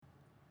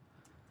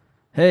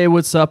Hey,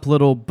 what's up,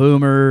 little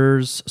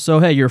boomers? So,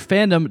 hey, your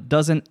fandom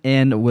doesn't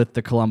end with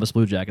the Columbus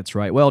Blue Jackets,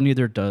 right? Well,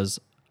 neither does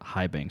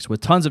Highbanks. With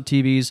tons of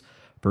TVs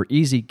for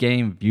easy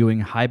game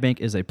viewing, Highbank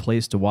is a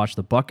place to watch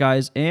the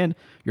Buckeyes and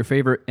your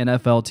favorite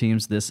NFL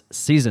teams this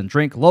season.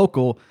 Drink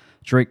local,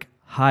 drink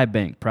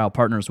Highbank. Proud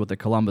partners with the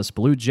Columbus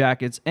Blue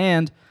Jackets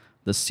and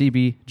the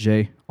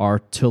CBJ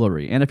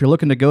Artillery. And if you're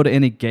looking to go to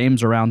any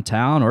games around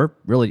town or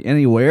really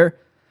anywhere,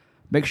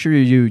 make sure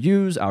you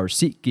use our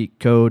SeatGeek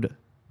code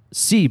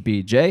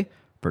CBJ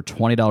for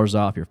 $20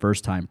 off your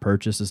first-time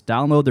purchases.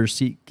 Download their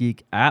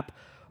SeatGeek app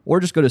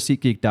or just go to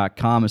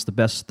SeatGeek.com. It's the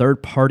best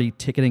third-party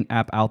ticketing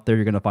app out there.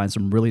 You're going to find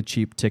some really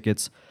cheap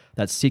tickets.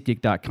 That's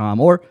SeatGeek.com,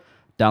 or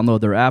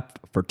download their app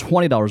for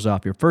 $20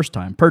 off your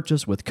first-time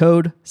purchase with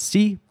code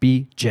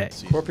CBJ.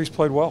 Corpy's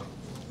played well.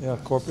 Yeah,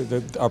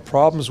 Corpy. Our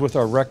problems with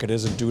our record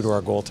isn't due to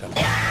our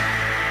goaltending.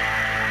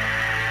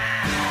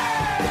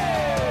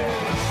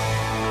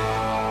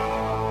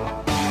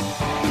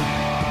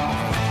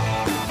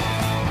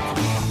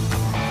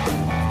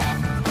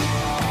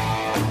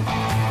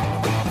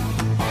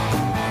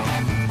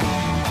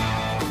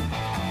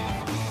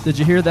 Did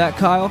you hear that,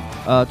 Kyle?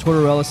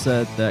 Tortorella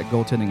said that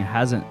goaltending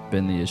hasn't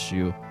been the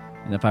issue.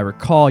 And if I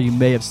recall, you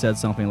may have said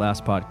something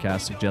last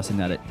podcast suggesting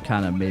that it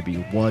kind of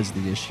maybe was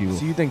the issue.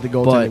 So you think the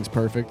goaltending's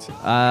perfect?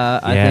 I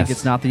think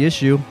it's not the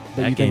issue.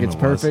 That you think it's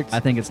perfect? I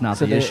think it's not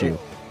the issue.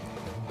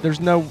 There's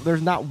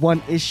not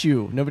one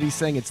issue. Nobody's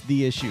saying it's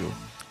the issue.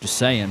 Just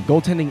saying.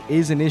 Goaltending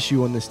is an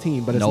issue on this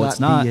team, but No, it's it's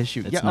not not. the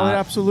issue. It's Yeah, not. it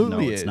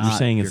absolutely No, it's is. not. You're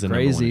saying it's You're the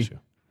number one crazy. issue.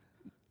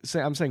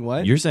 I'm saying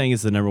what? You're saying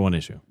it's the number one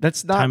issue.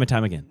 That's not. Time and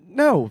time again.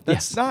 No,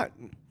 that's Yes. not.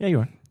 Yeah, you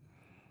are.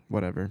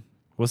 Whatever.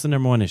 What's the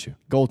number one issue?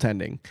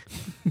 Goaltending.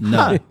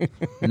 No.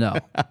 No.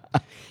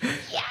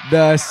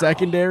 The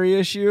secondary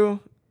issue,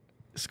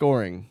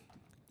 scoring.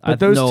 But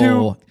those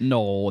no, two,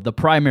 No, the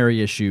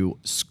primary issue,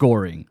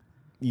 scoring.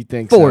 you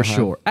think For so, huh?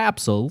 sure.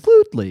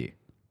 Absolutely.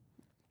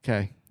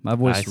 Okay. My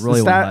voice I-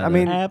 really Stat- went high I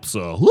mean- there.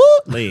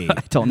 Absolutely.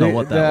 I don't know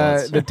what that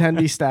was. The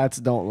Tendy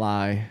stats don't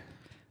lie.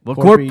 Well,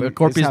 Corpy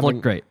Corpy's is having-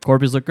 look great.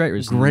 Corpy's look great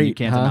recently. Great, You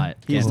can't huh? deny it.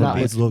 He's Can't not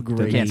deny it. looked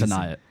great. Can't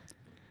deny it.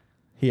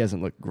 He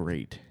hasn't looked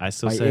great. I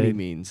still by say any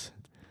means.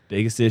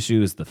 biggest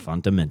issue is the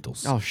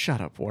fundamentals. Oh,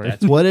 shut up, Warren.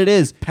 That's what it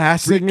is.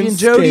 Passing and Freaking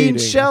Jody and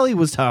skating. Shelly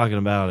was talking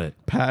about it.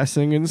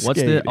 Passing and What's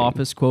skating. the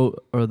Office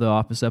quote or the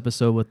Office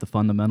episode with the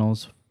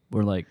fundamentals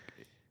where like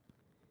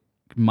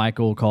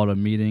Michael called a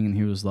meeting and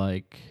he was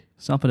like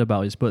something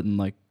about he's putting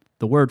like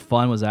the word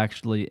fun was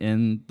actually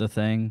in the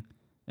thing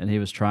and he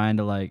was trying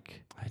to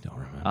like I don't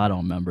remember. I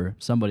don't remember.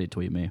 Somebody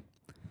tweet me.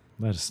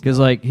 Let us Because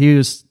like he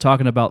was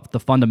talking about the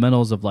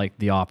fundamentals of like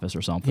The Office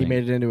or something. He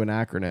made it into an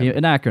acronym.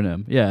 An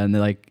acronym, yeah, and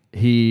like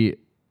he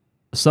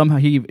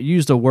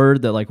used a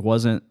word that like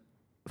wasn't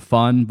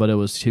fun, but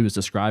he was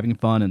describing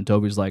fun, and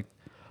Toby's like,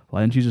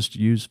 why didn't you just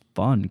use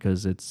fun?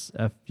 Because it's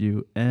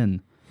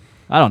FUN.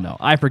 I don't know.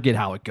 I forget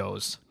how it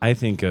goes. I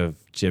think of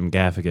Jim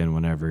Gaffigan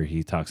whenever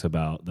he talks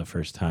about the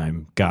first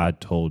time God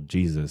told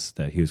Jesus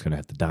that he was going to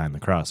have to die on the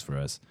cross for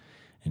us.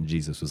 And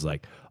Jesus was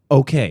like,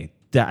 okay,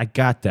 I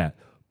got that.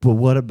 But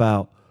what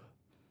about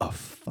a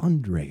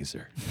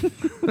fundraiser?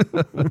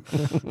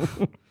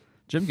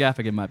 Jim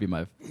Gaffigan might be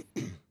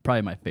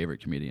probably my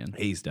favorite comedian.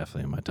 He's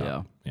definitely in my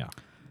top. Yeah.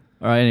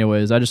 All right.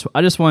 Anyways, I just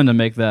wanted to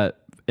make that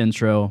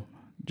intro.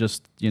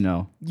 Just I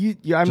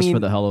just mean, for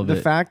the hell of the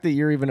it. fact that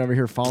you're even over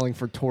here falling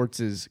for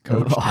Torts'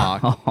 coach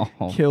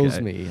talk kills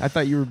Okay. me. I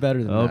thought you were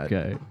better than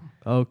that.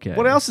 Okay.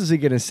 What else is he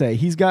going to say?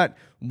 He's got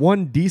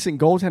one decent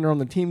goaltender on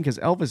the team because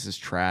Elvis is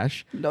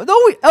trash. No,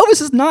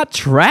 Elvis is not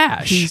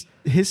trash.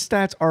 His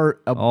stats are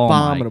Oh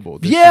my- abominable.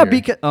 This Yeah, year.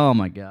 because oh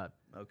my god.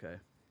 Okay.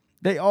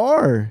 they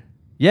are.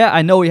 Yeah,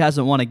 I know he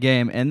hasn't won a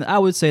game, and I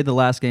would say the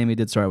last game he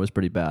did start was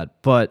pretty bad.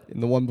 But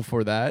And the one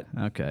before that.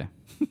 okay,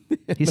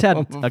 he's had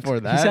one before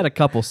he's that. had a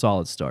couple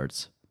solid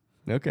starts.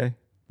 Okay.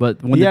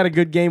 But when He the, had a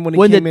good game when he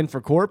when came the- in for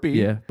Corpy.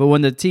 yeah, but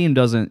when the team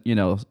doesn't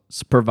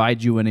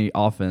provide you any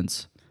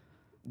offense,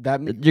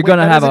 That You're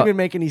gonna that have doesn't a- even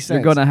make any sense.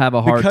 you're gonna have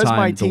a hard because time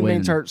my to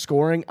teammates win. aren't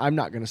scoring. I'm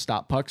not going to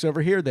stop pucks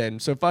over here then.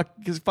 So fuck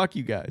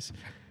you guys.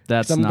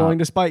 that's 'Cause I'm not. going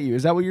to spite you.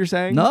 Is that what you're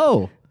saying?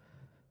 No,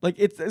 Like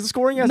it's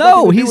scoring has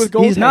no, nothing to do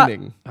with he's not.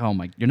 goaltending. Oh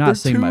my, you're not They're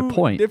saying my two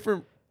point.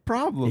 Different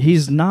problems.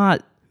 He's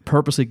not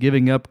purposely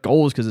giving up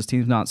goals because his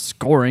team's not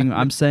scoring.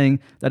 I'm saying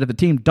that if the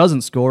team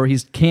doesn't score, he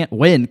can't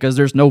win because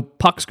there's no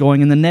pucks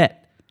going in the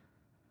net.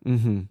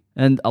 Mm-hmm.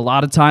 And a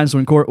lot of times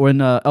when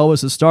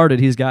Elvis has started,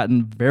 he's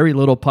gotten very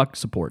little puck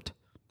support,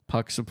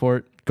 Puck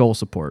support. goal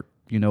support.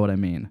 You know what I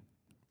mean?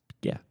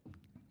 Yeah.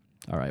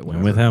 All right, I'm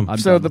whatever. with him. I'm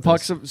So done the with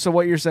pucks. this. So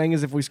what you're saying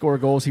is if we score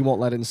goals, he won't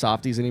let in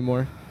softies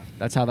anymore.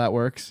 That's how that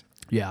works.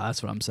 Yeah,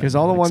 that's what I'm saying. Because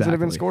all the ones that have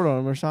been Exactly. scored on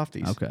him are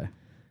softies. Okay,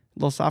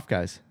 Little soft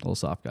guys. little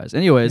soft guys.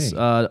 Anyways,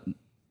 Hey.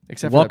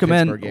 Except welcome for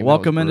that in. Pittsburgh game, that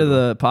Welcome was into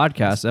brutal. the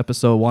podcast,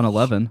 episode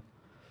 111.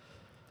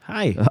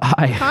 Hi.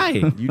 Hi. Hi.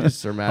 You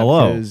just are mad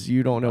Hello. because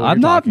you don't know. What I'm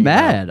you're not talking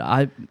mad.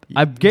 about.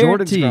 I Jordan's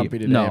guarantee. grumpy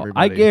today, No, I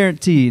everybody.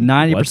 guarantee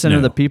 90% What's of the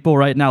new? people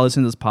right now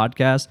listening to this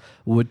podcast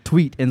would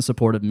tweet in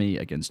support of me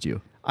against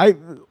you.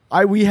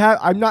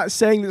 I'm not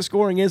saying that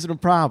scoring isn't a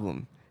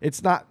problem.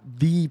 It's not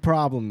the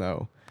problem,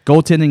 though.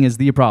 Goaltending is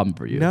the problem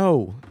for you.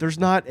 No, there's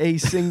not a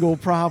single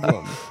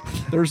problem.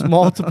 There's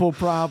multiple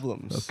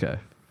problems. Okay.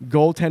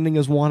 Goaltending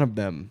is one of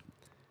them.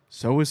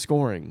 So is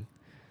scoring.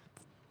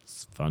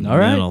 It's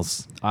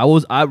fundamentals.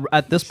 I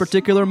at this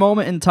particular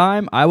moment in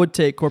time, I would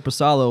take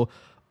Korpisalo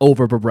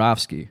over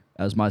Bobrovsky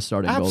as my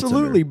starting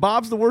Absolutely. goaltender.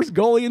 Bob's the worst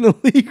goalie in the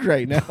league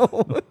right now.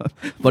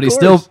 But he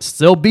course.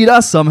 still beat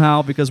us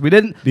somehow because we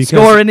didn't Because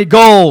score any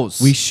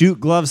goals. We shoot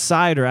gloves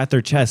side or at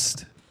their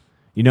chest.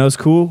 You know, it's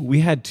cool.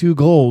 We had 2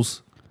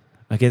 goals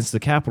against the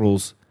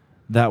Capitals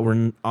that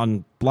were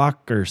on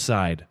blocker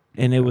side,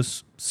 and it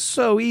was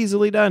so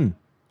easily done.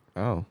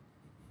 Oh.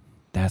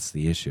 That's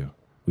the issue.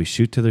 We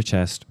shoot to their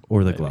chest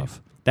or the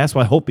glove. That's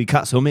why Holtby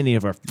caught so many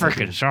of our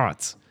freaking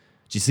shots.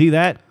 Did you see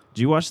that?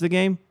 Did you watch the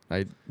game?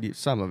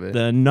 Some of it.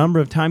 The number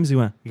of times he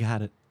went, I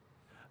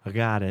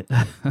got it.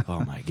 Oh,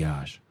 my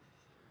gosh.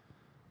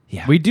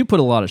 Yeah. We do put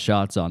a lot of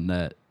shots on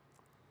net,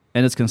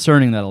 and it's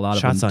concerning that a lot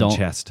Shots of them on don't.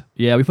 chest.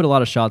 Yeah, we put a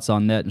lot of shots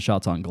on net and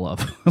shots on glove.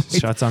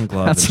 Shots on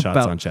glove and That's shots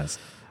about- on chest.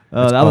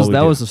 That all was we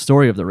that do. was the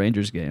story of the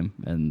Rangers game,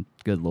 and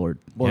good lord.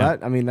 Well,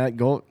 Yeah. that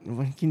goal,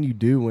 what can you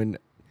do when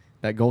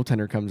that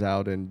goaltender comes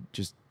out and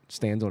just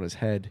stands on his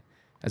head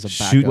as a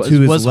Shoot backup? to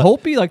his Was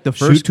Holtby like the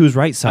Shoot first? to his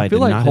right side. I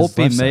feel and like not his Holtby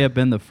left may side. have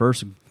been the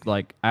first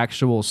like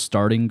actual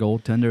starting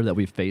goaltender that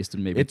we faced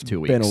in maybe It's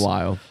 2 weeks. been a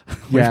while.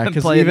 We've Yeah, been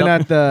because playing even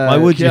up- at the Why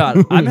would you?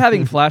 God, I'm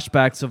having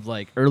flashbacks of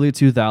like early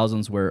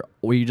 2000s where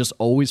we just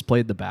always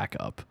played the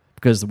backup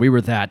because we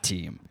were that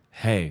team.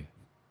 Hey,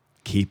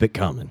 keep it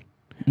coming.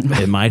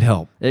 It might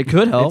help. It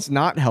could help. It's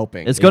not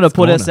helping. It's going to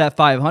put gonna. us at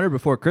 500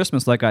 before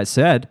Christmas, like I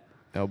said.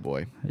 Oh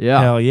boy,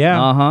 Yeah. Hell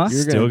yeah. Uh huh.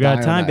 You're Still gonna got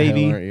die on time, that hill,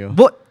 baby. aren't you?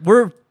 But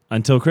we're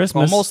Until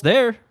Christmas. almost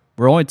there.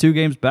 We're only 2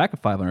 games back of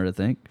 500, I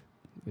think.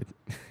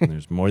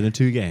 There's more than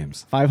 2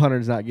 games.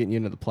 500 is not getting you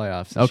into the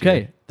playoffs. This Okay,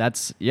 year.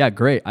 that's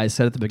great. I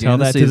said at the beginning Tell of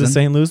the that season. to the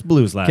St. Louis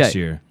Blues last 'Kay.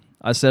 year.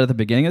 I said at the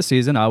beginning of the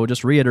season, I would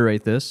just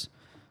reiterate this,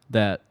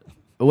 that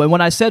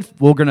when I said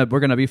we're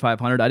gonna be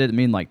 500, I didn't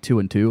mean like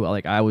 2-2.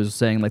 Like I was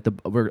saying, like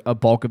a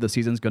bulk of the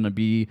season's gonna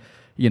be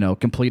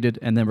completed,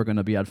 and then we're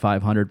gonna be at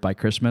 500 by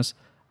Christmas.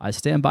 I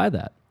stand by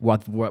that.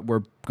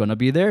 We're gonna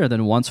be there.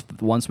 Then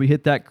once we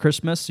hit that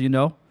Christmas,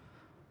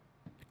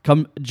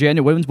 come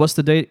January. What's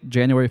the date?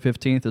 January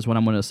 15th is when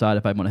I'm gonna decide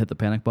if I'm gonna hit the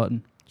panic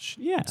button.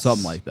 Yeah.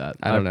 Something like that.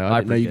 I don't know. I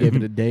didn't know you forget.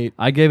 gave it a date.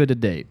 I gave it a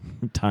date.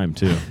 Time,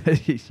 too.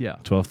 Yeah.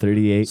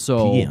 12:38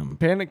 So- p.m.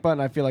 Panic button,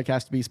 I feel like,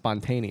 has to be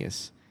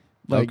spontaneous.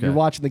 Like Okay. you're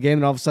watching the game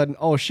and all of a sudden,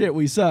 oh shit,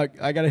 we suck.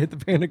 I gotta hit the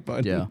panic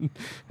button. Yeah.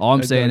 All I'm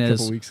I did saying a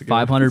couple is weeks ago.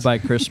 500 by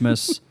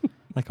Christmas.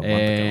 Like a month ago.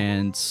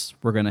 And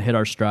we're gonna hit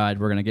our stride.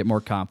 We're gonna get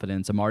more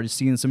confidence. I'm already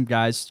seeing some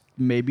guys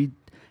maybe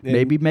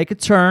Yeah. make a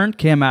turn.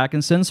 Cam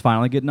Atkinson's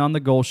finally getting on the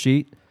goal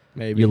sheet.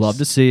 Maybe You love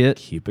to see it.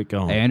 Keep it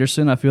going.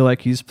 Anderson, I feel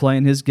like he's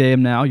playing his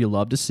game now. You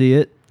love to see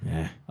it.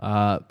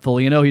 Yeah.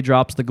 Foligno, he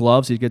drops the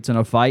gloves. He gets in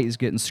a fight. He's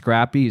getting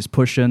scrappy. He's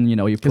pushing. He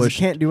because he pushed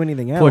can't do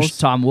anything else. pushed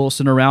Tom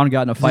Wilson around.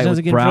 Got in a He fight doesn't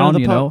with get in front Brown.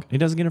 of the puck. He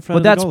doesn't get in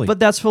front But of the goalie.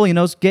 that's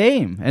Foligno's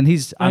game, and I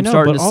I'm know,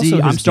 starting but to also see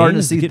his I'm starting game to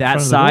is to see get in that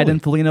front of the side goalie. in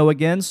Foligno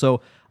again.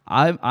 So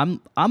I'm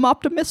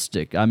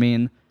optimistic. I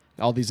mean,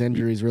 all these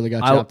injuries really got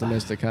you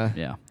optimistic, huh?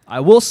 yeah,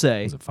 I will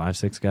say Was it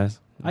 5-6 guys?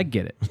 I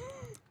get it.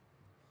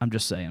 I'm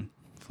just saying.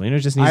 Fleener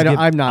just needs I to don't,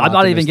 get. I'm not. I'm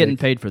not even optimistic. getting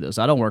paid for this.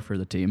 I don't work for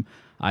the team.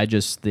 I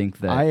just think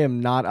that I am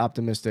not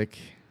optimistic.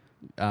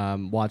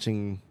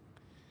 Watching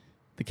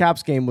the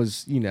Caps game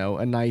was,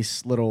 a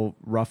nice little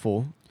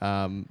ruffle.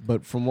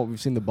 But from what we've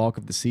seen the bulk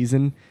of the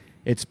season,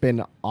 it's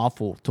been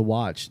awful to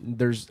watch.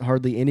 There's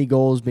hardly any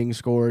goals being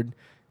scored.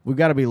 We've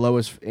got to be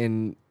lowest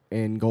in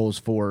goals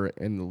for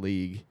in the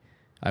league,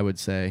 I would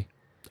say.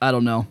 I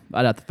don't know.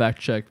 I'd have to fact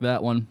check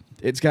that one.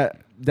 It's got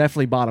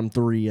definitely bottom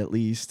 3 at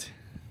least.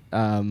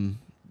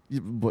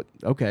 But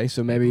okay,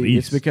 so maybe At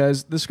it's least.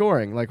 because the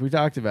scoring, like we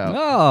talked about,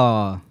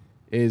 Oh,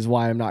 is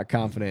why I'm not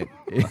confident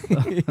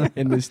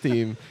in this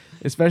team,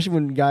 especially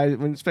when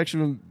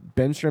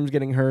Benstrom's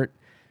getting hurt.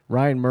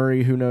 Ryan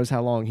Murray, who knows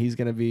how long he's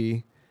going to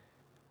be,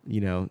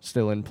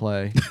 still in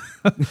play.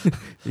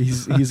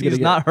 he's he's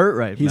not hurt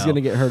right He's now. going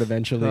to get hurt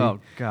eventually. Oh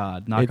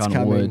God! Knock It's on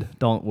coming. wood.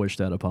 Don't wish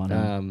that upon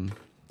him.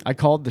 I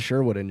called the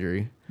Sherwood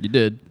injury, You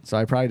did. so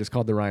I probably just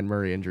called the Ryan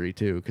Murray injury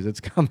too, because it's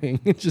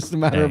coming. It's just a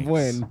matter of Thanks.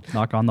 when.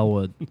 Knock on the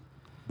wood.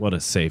 What a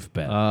safe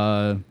bet.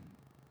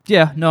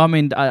 Yeah, no, I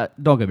mean,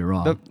 don't get me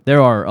wrong. The-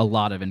 There are a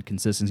lot of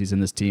inconsistencies in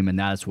this team, and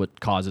that's what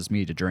causes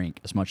me to drink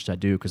as much as I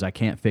do because I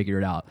can't figure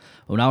it out.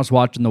 When I was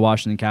watching the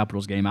Washington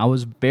Capitals game, I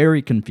was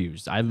very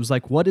confused. I was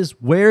like,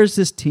 where is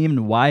this team,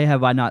 and why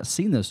have I not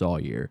seen this all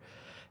year?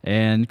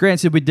 And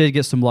granted, we did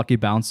get some lucky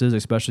bounces,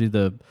 especially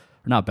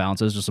not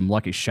bounces, just some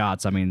lucky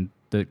shots. I mean,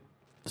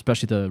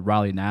 especially the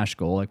Riley Nash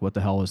goal. Like, what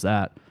the hell was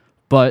that?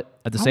 But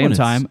at the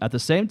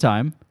same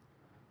time,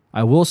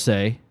 I will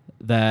say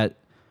that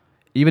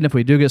even if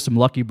we do get some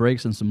lucky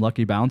breaks and some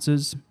lucky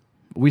bounces,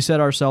 we set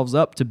ourselves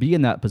up to be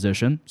in that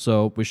position,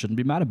 so we shouldn't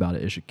be mad about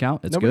it. It should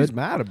count. It's Nobody's good.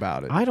 mad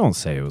about it. I don't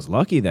say it was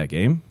lucky that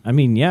game. I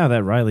mean, yeah,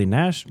 that Riley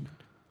Nash,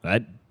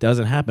 that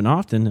doesn't happen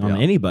often on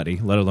Yeah. anybody,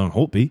 let alone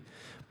Holtby.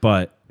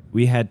 But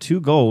we had 2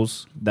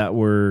 goals that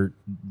were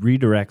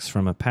redirects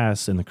from a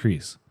pass in the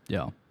crease.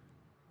 Yeah.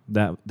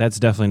 That's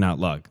definitely not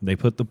luck. They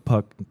put the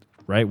puck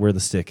right where the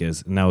stick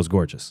is, and that was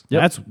gorgeous.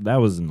 Yep. That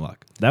wasn't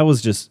luck. That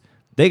was just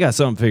they got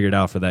something figured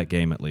out for that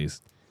game at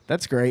least.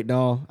 That's great.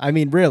 No, I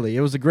mean, really,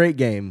 it was a great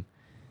game,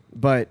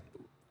 but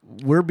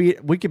we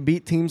could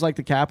beat teams like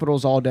the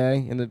Capitals all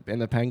day and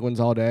the Penguins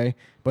all day,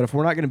 but if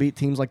we're not going to beat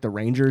teams like the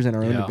Rangers in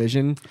our own Yeah.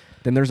 division,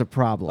 then there's a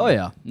problem. Oh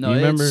yeah, no, You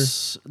remember-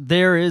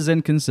 there is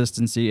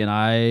inconsistency, and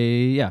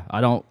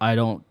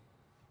I'm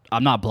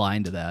not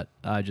blind to that.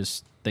 I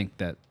just think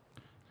that.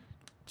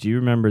 Do you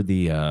remember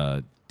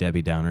the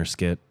Debbie Downer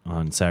skit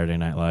on Saturday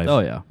Night Live? Oh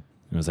yeah,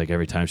 It was like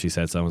every time she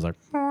said something, it was like,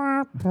 yeah,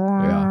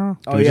 Oh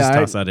can we just yeah,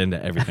 toss that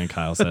into everything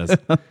Kyle says?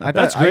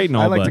 that's great and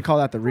I all, like to but- call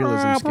that the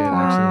realism skit.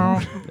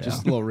 Actually,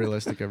 just a little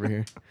realistic over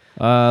here.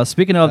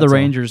 Speaking of the That's all.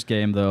 Rangers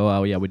game,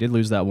 though, yeah, we did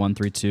lose that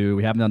 1-3-2.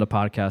 We haven't done a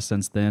podcast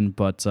since then,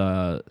 but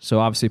so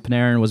obviously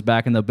Panarin was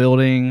back in the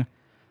building,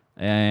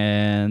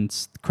 and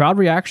crowd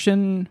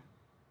reaction.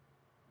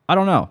 I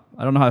don't know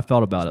how I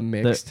felt about it.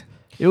 Mixed.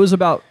 It was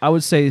about, I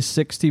would say,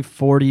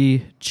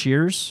 60-40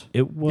 cheers.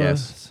 It was.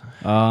 Yes.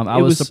 I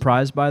It was was-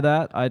 surprised by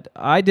that.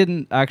 I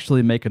didn't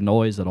actually make a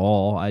noise at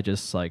all. I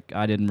just I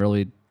didn't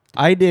really.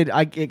 I did.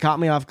 It caught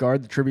me off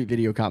guard. The tribute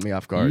video caught me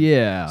off guard.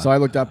 Yeah. So I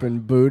looked up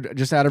and booed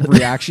just out of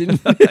reaction.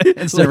 Instant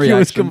It was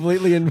reaction.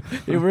 completely.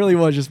 It really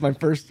was just my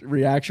first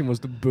reaction was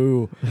to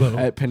boo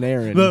at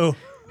Panarin. Boo.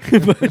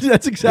 But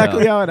that's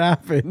exactly Yeah. how it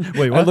happened.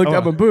 Wait, I what? looked Oh.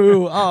 up and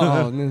boo.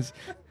 Oh,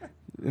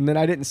 and then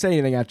I didn't say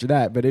anything after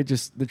that. But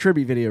the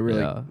tribute video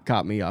really Yeah.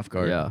 caught me off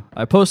guard. Yeah,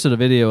 I posted a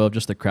video of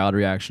just the crowd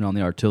reaction on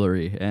the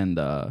artillery, and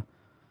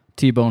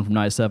T-Bone from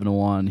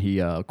 97-1, he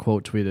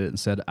quote tweeted it and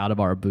said, "Out of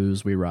our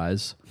booze we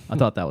rise." I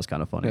thought that was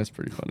kind of funny. That's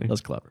pretty funny.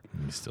 That's clever.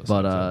 He still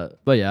says that.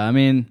 But yeah, I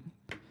mean,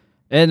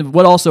 and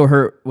what also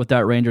hurt with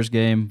that Rangers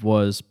game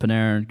was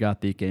Panarin got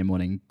the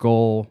game-winning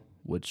goal,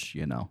 which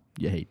you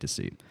hate to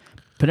see.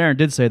 Panarin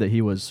did say that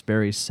he was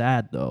very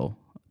sad though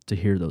to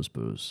hear those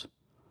boos.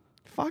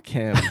 Fuck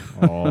him.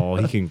 Oh,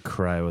 he can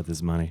cry with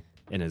his money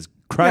and his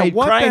cry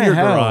what in the your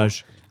hell?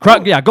 garage.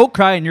 Yeah, go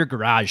cry in your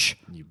garage.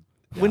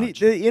 When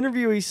the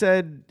interview, he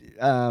said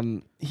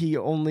he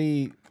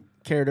only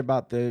cared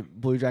about the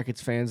Blue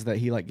Jackets fans that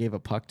he gave a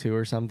puck to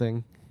or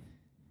something.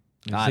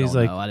 I He's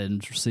don't like know. I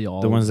didn't see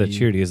all the ones that the-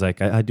 cheered. He's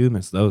like, I do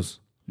miss those.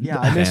 Yeah,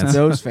 I missed Fans.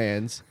 those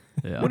fans.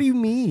 Yeah. What do you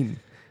mean?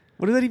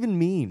 What does that even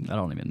mean? I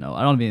don't even know.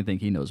 I don't even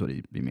think he knows what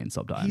he means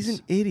sometimes. He's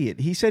an idiot.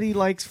 He said he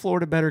likes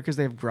Florida better because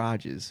they have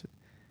garages.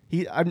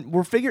 He's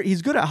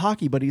good at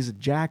hockey, but he's a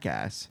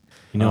jackass.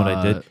 You know what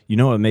I did? You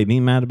know what made me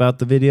mad about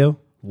the video?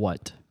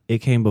 What? It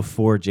came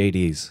before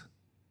JD's.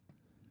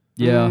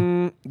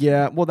 Yeah.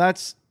 Yeah. Well,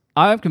 that's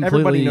I'm completely.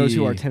 everybody knows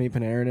who Artemi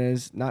Panarin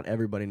is. Not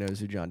everybody knows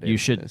who John Davis You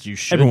should. is. You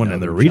should. Everyone know in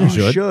the who arena John-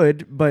 You should.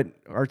 should,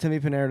 but Artemi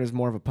Panarin is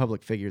more of a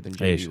public figure than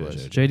Yeah, he JD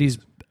was. should. JD's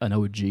an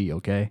OG.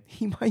 Okay.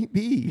 He might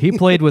be. He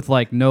played with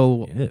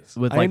no He is.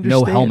 with I no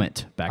understand.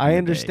 helmet back. in I the day.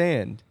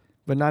 understand,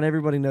 but not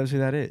everybody knows who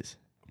that is.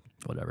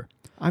 Whatever.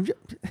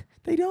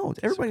 They don't.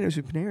 Everybody knows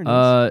who Panarin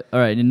is. All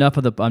right. Enough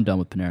of the. I'm done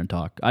with Panarin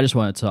talk. I just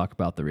want to talk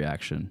about the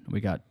reaction.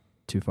 We got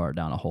too far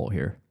down a hole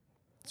here.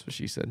 That's what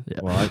she said. Yeah.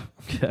 Well,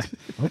 Okay.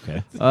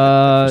 okay.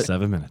 Uh, For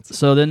 7 minutes.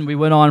 So then we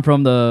went on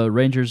from the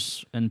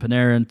Rangers and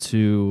Panarin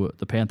to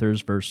the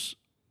Panthers versus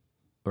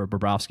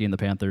Bobrovsky and the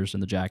Panthers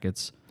and the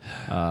Jackets.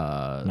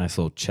 Nice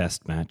little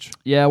chest match.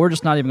 Yeah, we're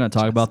just not even going to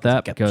talk about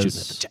that Kept shooting at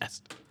because the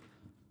chest.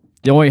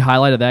 the only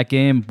highlight of that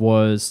game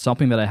was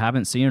something that I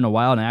haven't seen in a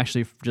while, and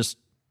actually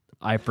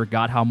I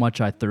forgot how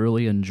much I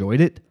thoroughly enjoyed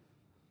it.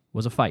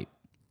 Was a fight.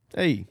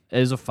 Hey, It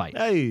was a fight.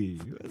 Hey,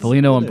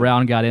 Foligno and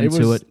Brown got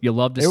into was- it. You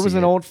love to it see was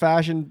an it.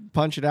 old-fashioned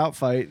punch-it-out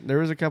fight. There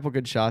was a couple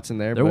good shots in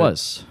there. There but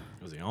was.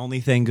 it was the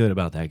only thing good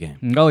about that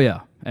game. Oh yeah,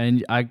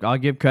 and I'll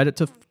give credit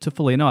to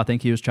Foligno. I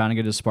think he was trying to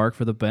get his spark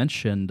for the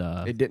bench, and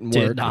It didn't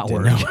did work. not It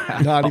work.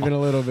 didn't Not even a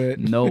little bit.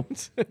 Nope.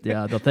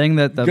 Yeah, the thing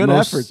that the Good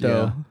most, effort,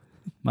 though. yeah,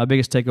 my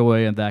biggest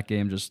takeaway in that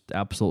game, just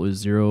absolutely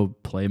zero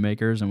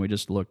playmakers, and we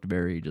just looked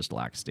very just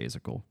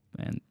lackadaisical,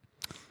 and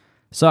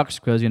sucks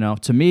because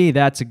to me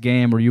that's a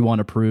game where you want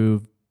to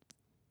prove,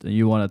 that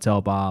you want to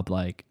tell Bob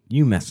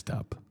You messed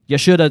up. you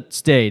should have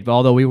stayed,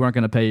 although we weren't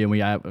going to pay you,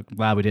 and I'm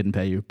glad we didn't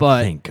pay you.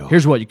 But Thank God.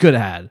 here's what you could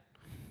have had.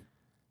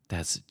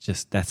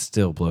 That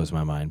still blows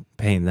my mind.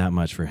 Paying that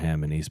much for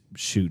him, and he's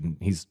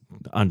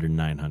under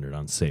 900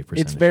 on save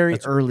percentage. It's very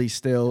That's- early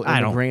still in I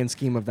the don't- grand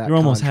scheme of that You're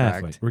almost contract.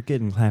 halfway. We're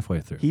getting halfway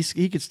through.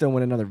 He could still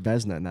win another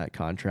Vezina in that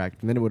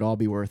contract, and then it would all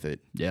be worth it.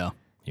 Yeah.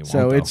 He won't,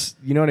 So though. it's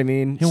you know what I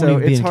mean. he won't so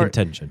even be it's in hard.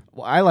 contention.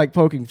 Well, I like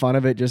poking fun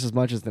of it just as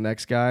much as the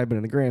next guy, but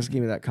in the grand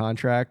scheme of that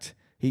contract,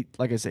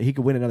 like I said, he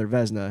could win another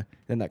Vezina,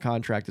 then that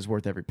contract is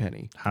worth every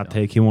penny. Hot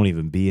take. He won't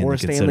even be in Or the a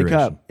Stanley consideration.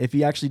 Cup if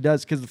he actually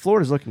does, because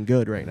Florida's looking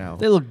good right now.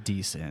 They look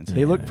decent.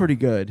 They look pretty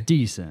good,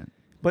 decent.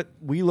 but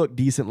we looked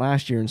decent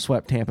last year and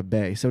swept Tampa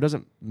Bay, so it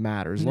doesn't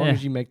matter as long Yeah.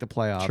 as you make the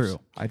playoffs. True.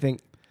 I think.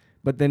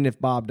 But then if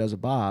Bob does a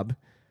Bob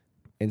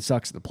and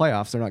sucks at the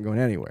playoffs, they're not going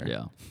anywhere.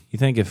 Yeah. You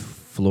think if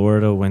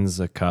Florida wins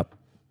a cup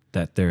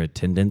that their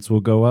attendance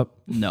will go up?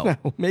 No.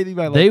 Maybe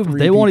by like They 3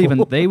 they won't people.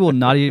 even they will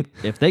not even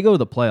if they go to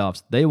the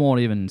playoffs, they won't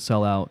even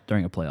sell out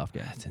during a playoff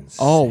game. That's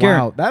insane. Oh Guaran-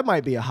 wow, that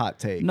might be a hot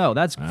take. No,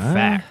 that's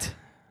fact.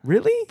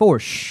 Really? For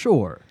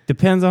sure.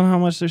 Depends on how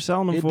much they're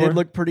selling them It for. did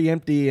look pretty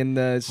empty in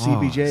the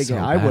CBJ so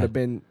game. I bad. would have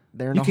been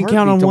there in you a can heartbeat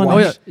count on to one. watch. Oh,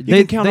 yeah. You They-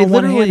 can count they on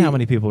one hand literally- how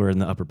many people are in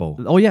the Upper Bowl.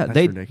 Oh yeah, That's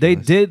they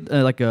ridiculous. did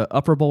like a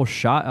upper bowl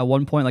shot at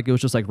one point, like it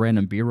was just like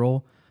random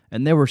B-roll,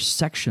 and there were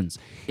sections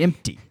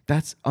empty.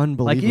 That's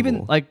unbelievable. Like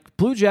even like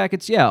Blue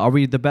Jackets, yeah. Are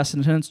we the best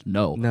in attendance?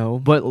 No, No,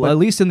 But, but at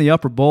least in the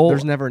upper bowl,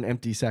 there's never an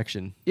empty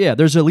section. yeah,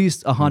 there's at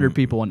least 100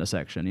 people in the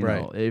section. You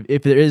Right. know,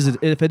 if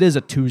it is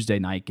a Tuesday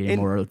night game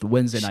And- or a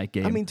Wednesday night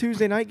game. I mean,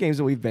 Tuesday night games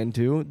that we've been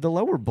to, the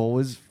lower bowl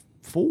is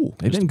full.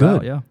 They've just been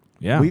about, good. yeah.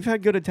 Yeah. We've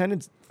had good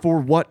attendance for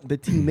what the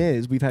team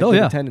is. We've had Oh good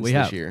yeah, attendance we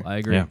this have. year I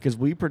agree. Yeah. because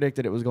we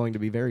predicted it was going to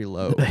be very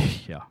low,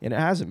 Yeah. and it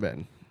hasn't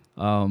been.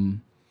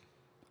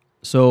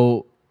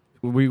 So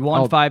we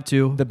won Oh,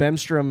 5-2. The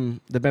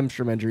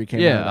Bemstrom injury came.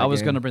 out Yeah, of that I was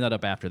game. going to bring that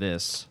up after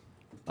this.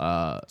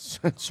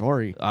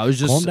 Sorry. I was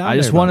Calm just down I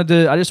just there, wanted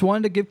to I just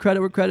wanted to give credit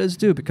where credit is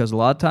due, because a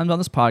lot of times on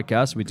this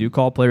podcast we do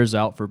call players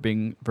out for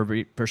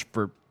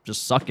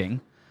just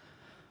sucking.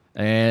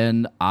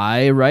 And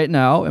I right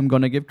now am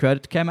going to give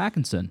credit to Cam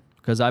Atkinson,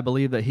 because I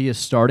believe that he is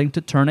starting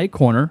to turn a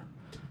corner.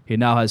 He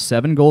now has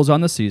 7 goals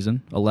on the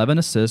season, 11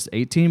 assists,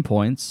 18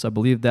 points. I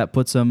believe that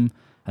puts him,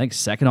 I think,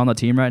 second on the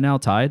team right now,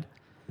 tied.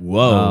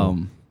 Whoa.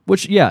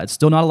 Which, yeah, it's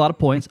still not a lot of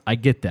points. I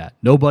get that.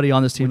 Nobody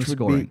on this team Which is would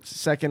scoring. be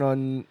second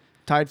on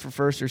tied for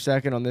first or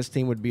second on this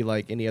team would be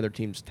like any other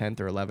team's 10th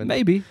or 11th.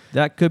 Maybe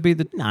that could be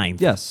the Ninth.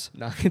 Yes,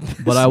 Not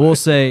but I will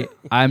say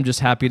I'm just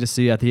happy to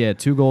see that he had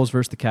 2 goals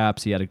versus the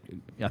Caps. He had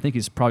I think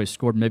he's probably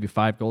scored maybe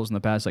 5 goals in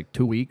the past like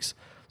 2 weeks.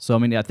 So I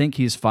mean, I think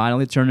he's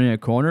finally turning a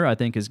corner. I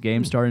think his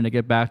game's starting to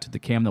get back to the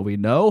Cam that we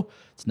know.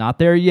 It's not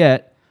there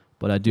yet,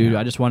 but I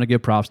just want to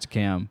give props to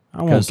Cam. I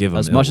won't because give him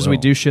as much ill as we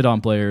will. do shit on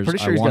players. Pretty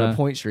sure I he's got wanna, a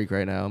point streak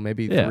right now.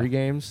 Maybe Yeah. 3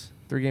 games,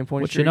 3-game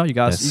point Which streak. you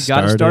got That to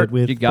started start.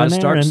 with You got to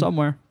start Panarin.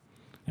 somewhere.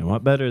 And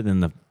what better than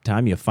the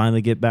time you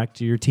finally get back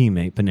to your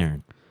teammate,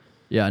 Panarin?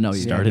 Yeah, I know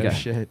you Started no it.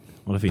 shit.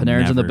 What if he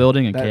Panarin's in the never-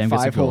 building and That Cam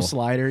gets a 5-hole goal.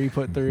 slider he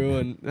put through,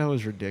 and that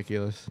was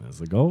ridiculous. That's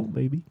the goal,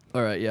 baby.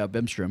 All right, yeah,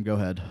 Bemstrom, go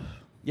ahead.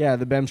 Yeah,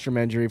 the Bemstrom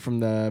injury from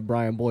the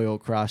Brian Boyle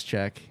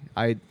cross-check.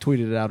 I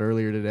tweeted it out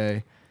earlier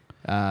today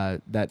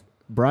that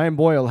Brian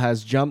Boyle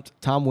has jumped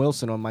Tom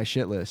Wilson on my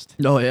shit list.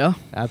 Oh yeah.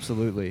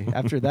 Absolutely.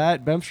 After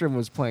that, Bemstrom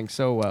was playing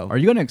so well. Are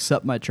you going to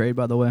accept my trade,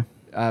 by the way?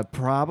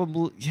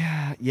 Probably,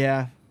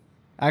 yeah.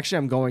 Actually,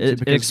 I'm going to It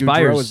because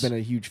expires. Gaudreau has been a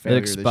huge failure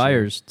It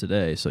expires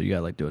today, so you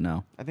got to do it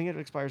now. I think it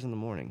expires in the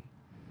morning.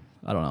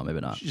 I don't know, maybe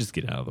You not. should just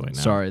get out of the way now.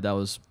 Sorry, that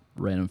was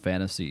random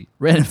fantasy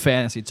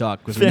talk,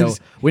 because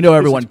Fantasy- we know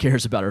everyone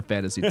cares about our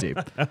fantasy team.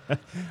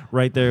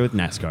 Right there with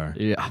NASCAR.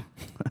 Yeah.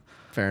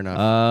 Fair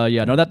enough.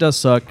 Yeah, no, that does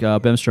suck.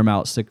 Bemstrom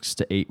out 6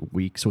 to 8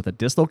 weeks with a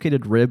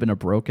dislocated rib and a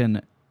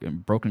broken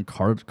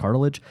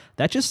cartilage.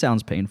 That just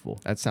sounds painful.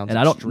 That sounds and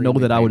I don't know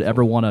extremely that I would painful.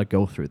 ever want to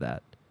go through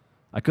that.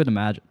 I couldn't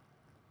imagine.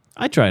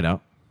 I tried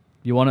out.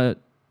 You want to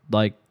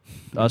like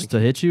us to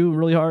hit you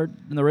really hard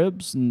in the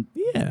ribs? And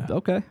Yeah.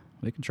 okay,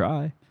 we can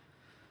try.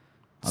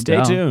 I'm Stay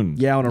down. tuned.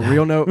 Yeah, on a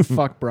real note,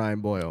 fuck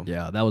Brian Boyle.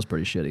 Yeah, that was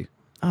pretty shitty.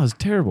 Oh, it was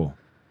terrible.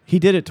 He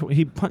did it.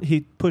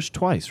 He pushed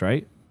twice,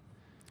 right?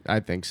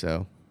 I think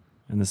so.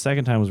 And the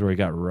second time was where he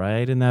got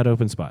right in that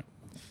open spot.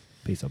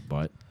 Piece of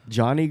butt.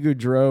 Johnny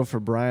Gaudreau for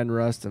Brian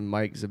Rust and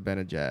Mike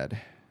Zibanejad.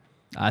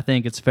 I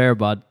think it's fair,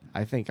 bud.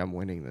 I think I'm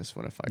winning this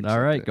one if I All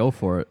right, accept it. go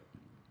for it.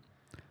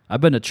 I've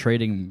been a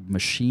trading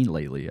machine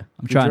lately.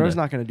 I'm trying Gaudreau's to.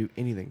 not going to do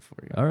anything for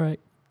you. All right,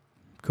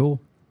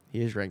 cool. He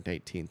is ranked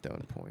 18th though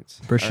in points.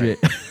 Appreciate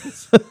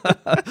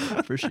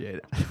appreciate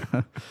it.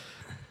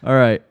 All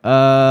right.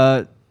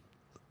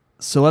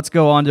 So let's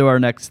go on to our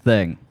next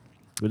thing.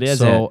 But is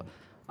So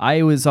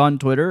I was on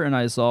Twitter and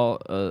I saw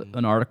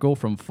an article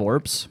from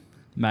Forbes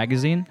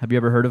magazine. Have you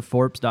ever heard of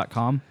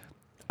Forbes.com?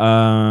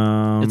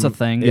 It's a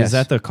thing. Is Yes.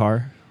 that the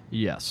car?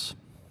 Yes.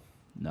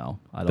 No,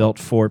 I don't. Built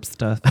Forbes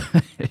stuff.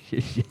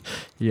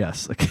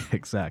 Yes,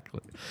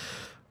 exactly.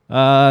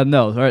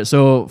 No, all right.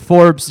 So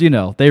Forbes,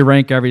 they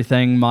rank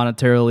everything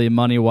monetarily,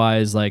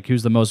 money-wise, like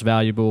who's the most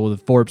valuable, the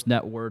Forbes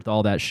net worth,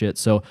 all that shit.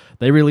 So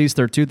they released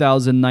their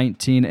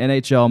 2019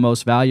 NHL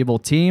most valuable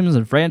teams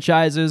and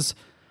franchises,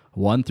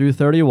 1 through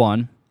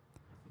 31.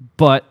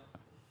 But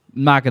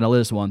I'm not going to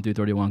list 1 through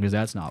 31 because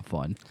that's not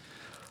fun.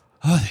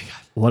 Oh, thank God.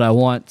 What I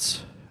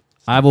want,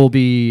 I will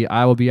be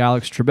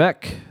Alex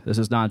Trebek. This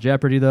is not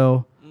Jeopardy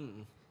though,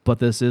 but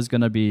this is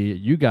going to be,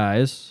 you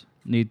guys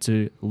need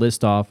to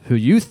list off who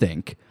you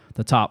think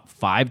the top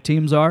 5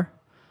 teams are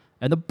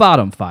and the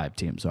bottom 5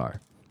 teams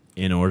are,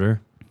 In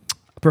order.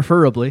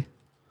 preferably.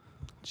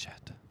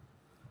 Chat.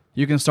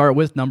 You can start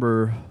with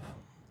number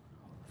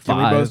Can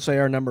we 5. both say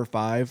our number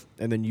 5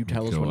 and then you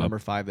tell us Go what up. number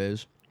 5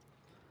 is?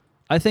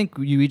 I think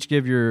you each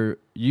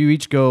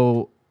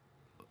go.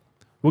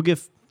 We'll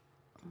give.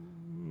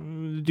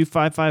 Do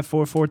 5, 5,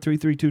 4, 4, 3,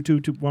 3, 2, 2,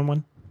 2, 1,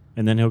 1,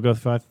 and then he'll go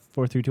 5,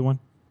 4, 3, 2, 1.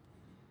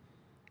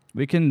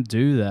 We can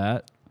do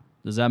that.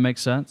 Does that make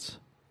sense?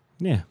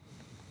 Yeah.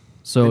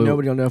 So And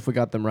nobody will know if we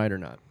got them right or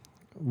not.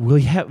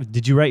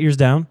 Did you write yours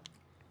down?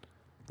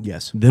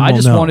 Yes. Then I we'll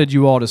just know. wanted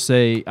you all to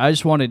say. I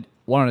just wanted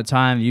one at a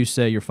time. You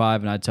say your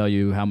 5, and I tell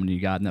you how many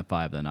you got in that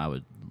 5. Then I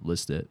would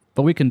list it.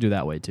 But we can do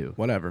that way too.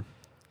 Whatever.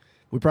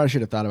 We probably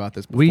should have thought about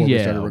this before we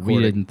started recording.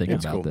 we didn't think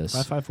It's about cool. this.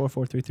 5, 5, 4,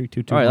 4, 3, 3,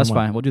 2, 2. All right, that's 1,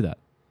 1. fine. We'll do that.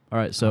 All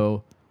right,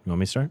 so You want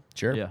me to start?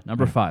 Sure. yeah,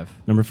 number 5.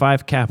 Number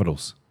 5,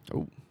 Capitals.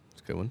 Oh,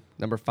 that's a good one.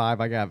 Number 5,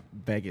 I got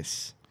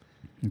Vegas.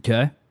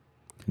 Okay.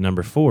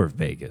 Number 4,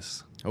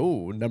 Vegas.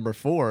 Oh, number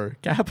 4,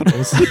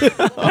 Capitals. That's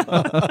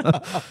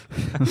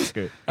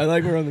good. I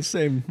like we're on the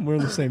same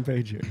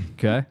page here.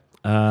 Okay.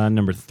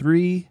 Number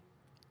 3,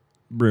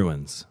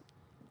 Bruins.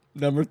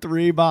 Number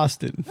 3,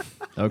 Boston.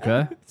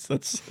 Okay.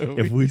 That's so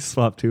If we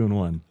swap 2 and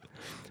 1.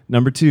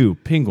 Number 2,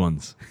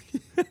 Penguins.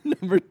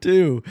 Number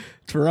 2,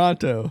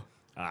 Toronto.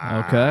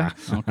 Okay.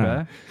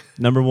 Okay.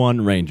 Number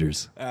 1,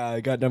 Rangers.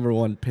 I got number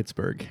 1,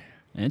 Pittsburgh.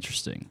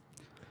 Interesting.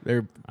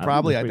 They're I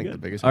probably, think I we're think, good. the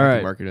biggest All hockey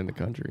right. market in the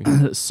country.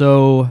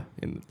 So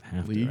In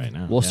Have the league. to right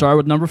now. we'll Yeah. start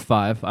with number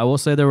 5. I will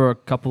say there were a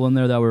couple in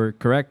there that were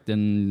correct,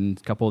 and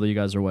a couple that you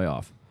guys are way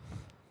off.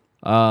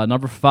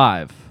 Number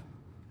 5,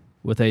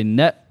 with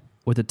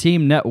a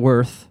team net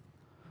worth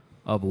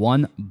of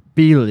 $1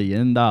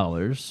 billion,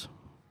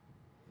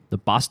 the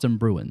Boston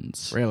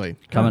Bruins Really?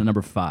 coming at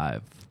number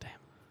 5.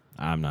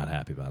 I'm not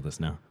happy about this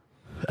now.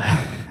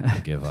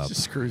 Give up.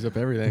 Just screws up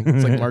everything.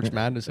 It's like March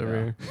Madness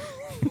over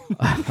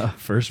here.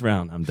 First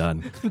round, I'm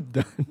done.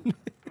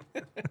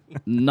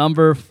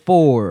 Number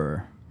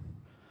 4,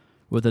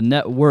 with a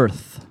net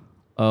worth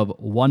of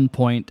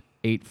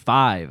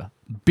 $1.85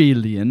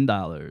 billion.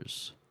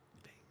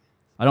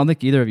 I don't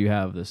think either of you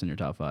have this in your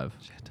top 5.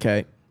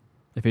 Okay.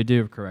 If you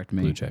do, correct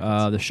me. Blue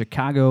Jackets. The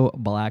Chicago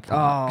Blackhawks.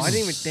 Oh, I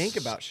didn't even think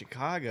about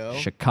Chicago.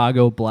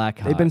 Chicago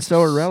Blackhawks. They've been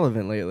so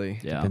irrelevant lately.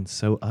 Yeah, And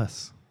so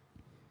us.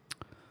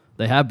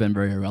 they have been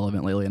very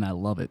irrelevant lately, and I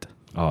love it.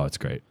 Oh, it's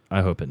great.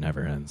 I hope it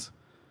never ends.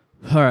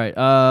 All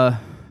right,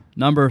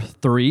 number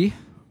 3,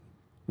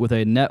 with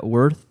a net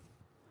worth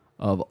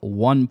of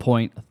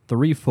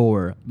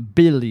 $1.34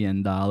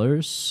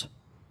 billion.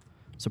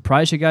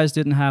 Surprised you guys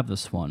didn't have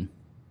this one.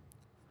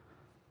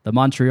 The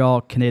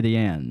Montreal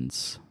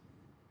Canadiens.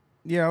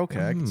 Yeah,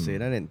 okay, I can see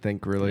it. I didn't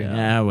think really.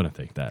 Yeah, I wouldn't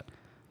think that.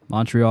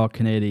 Montreal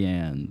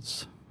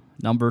Canadiens.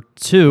 Number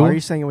 2, Why are you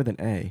saying it with an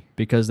A?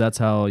 because that's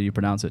how you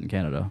pronounce it in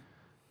Canada.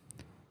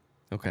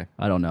 Okay,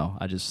 I don't know.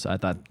 I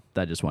thought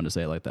I just wanted to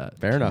say it like that.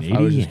 fair enough. I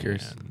was just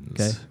curious.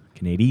 Okay.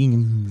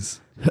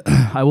 Canadians.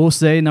 I will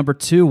say number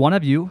 2, one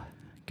of you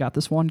got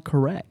this one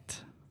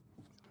correct.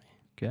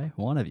 Okay,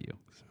 one of you.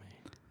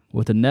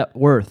 With a net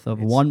worth of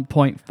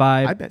 1.5.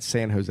 I bet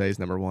San Jose's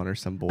number 1 or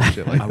some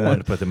bullshit like I wanted to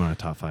that. put them on a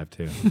top 5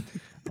 too.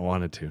 I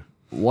wanted to.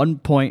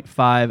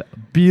 $1.5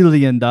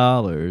 billion.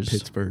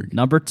 Pittsburgh.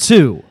 Number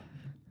 2.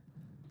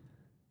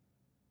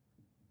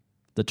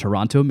 The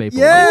Toronto Maple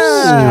Leafs.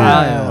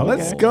 Yeah, Kyle.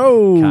 let's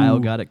go. Kyle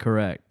got it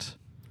correct.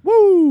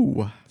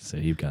 Woo! So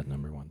you've got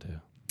number 1 too.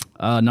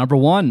 Number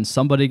 1,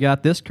 somebody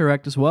got this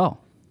correct as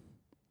well.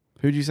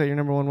 Who'd you say your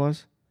number 1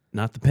 was?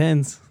 Not the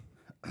Pens.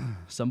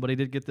 Somebody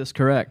did get this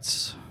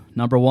correct.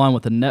 Number 1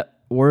 with a net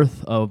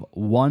worth of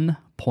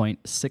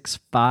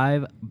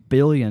 $1.65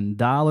 billion. It's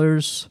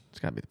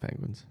got to be the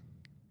Penguins.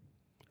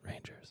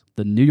 Rangers.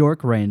 The New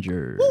York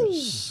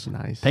Rangers.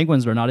 Nice.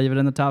 Penguins are not even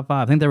in the top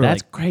 5. I think they were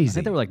That's I crazy.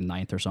 think they were like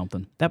 9th or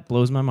something. That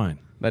blows my mind.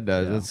 That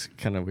does. Yeah. That's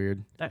kind of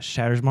weird. That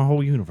shatters my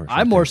whole universe.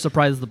 I'm more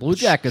surprised the Blue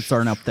Jackets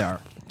aren't up there.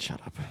 Shut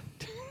up.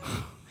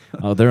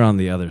 Oh, they're on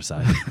the other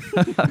side.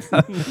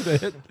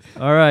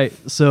 All right.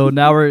 So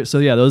now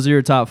those are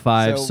your top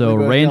 5. So So we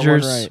both got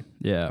Rangers, one right.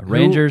 yeah,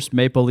 Rangers,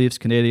 Maple Leafs,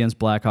 Canadians,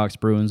 Blackhawks,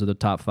 Bruins are the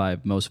top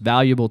 5 most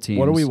valuable teams.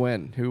 What do we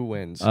win? Who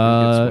wins? Who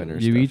gets winner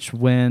You stuff? each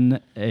win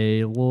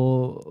a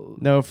little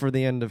No, for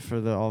the end of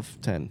for the all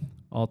 10.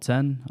 all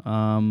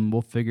 10.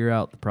 We'll figure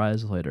out the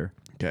prize later.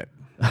 Okay.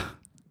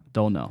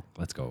 Don't know.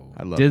 Let's go.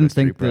 I love Didn't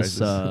mystery think this.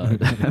 prizes.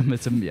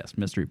 It's a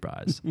mystery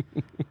prize.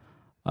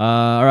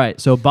 All right,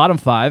 so bottom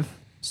 5.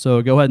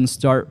 So go ahead and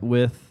start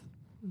with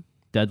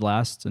dead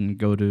last and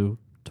go to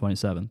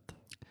 27th.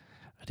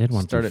 I did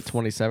one Start for at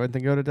 27th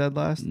and go to dead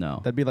last?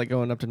 No. That'd be like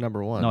going up to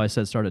number 1. No, I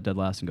said start at dead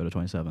last and go to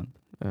 27th.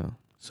 Oh.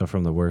 So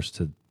from the worst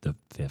to the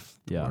 5th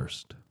Yeah.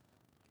 worst.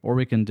 Or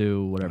we can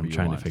do whatever I'm you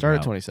trying to want. figure Start at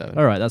out. 27.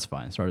 All right, that's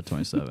fine. Start at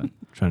 27.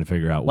 Trying to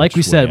figure out. Like we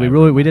which said, way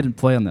we didn't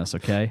play on this.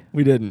 Okay.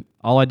 We didn't.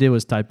 All I did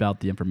was type out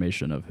the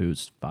information of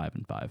who's 5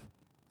 and 5.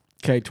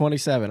 Okay,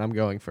 27. I'm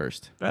going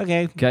first.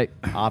 Okay. Okay.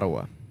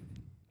 Ottawa.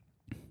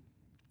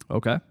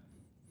 Okay.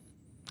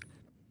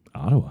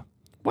 Ottawa.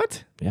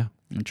 What? Yeah.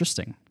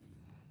 Interesting.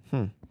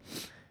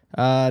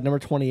 Number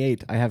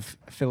 28. I have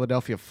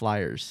Philadelphia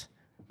Flyers,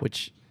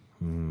 which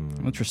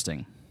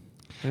Interesting.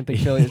 I don't think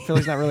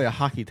Philly's not really a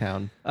hockey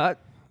town.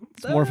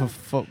 It's more of a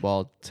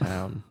football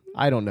town.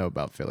 I don't know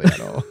about Philly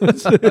at all.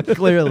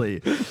 Clearly,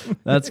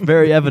 that's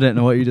very evident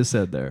in what you just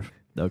said there.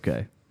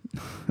 Okay.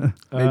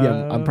 Maybe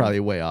I'm probably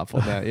way off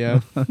on that.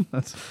 Yeah.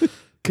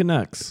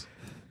 Canucks.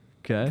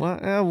 Okay.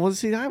 Well,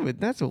 see,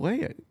 That's a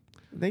way.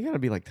 They gotta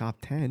be like top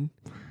 10.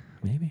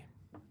 Maybe.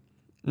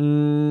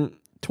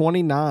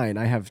 29,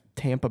 I have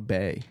Tampa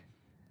Bay.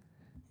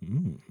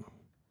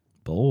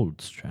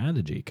 Bold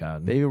strategy,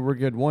 Cotton. They were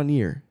good 1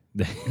 year.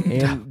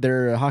 And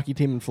they're a hockey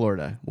team in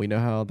Florida. We know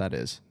how that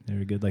is. They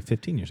were good like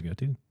 15 years ago,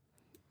 too.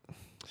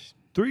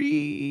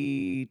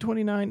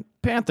 329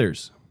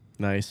 Panthers.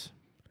 Nice.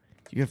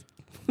 You have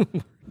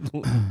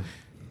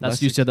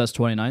You said that's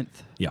 29th?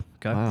 Yeah.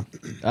 Okay.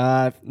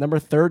 wow. Number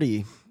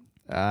 30,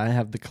 I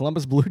have the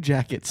Columbus Blue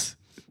Jackets.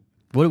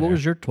 What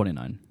was your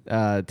 29?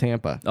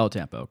 Tampa. Oh,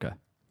 Tampa. Okay.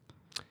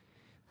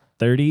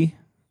 30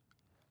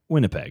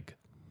 Winnipeg.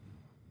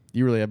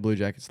 You really have Blue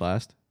Jackets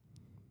last?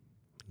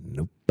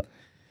 Nope.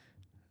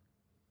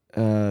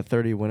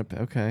 30 Winnipeg.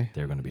 Okay.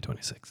 They're going to be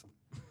 26th.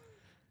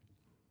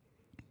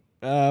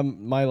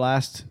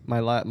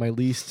 My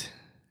least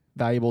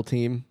valuable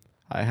team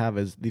I have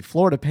is the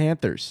Florida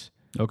Panthers,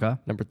 Okay.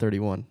 number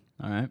 31.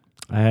 All right.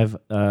 I have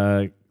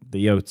the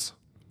Yotes.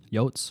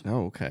 Yotes.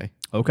 Oh, okay.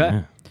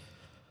 Okay.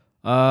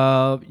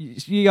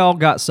 You all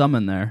got some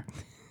in there.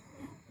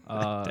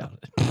 Yeah,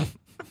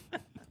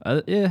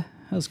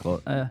 that's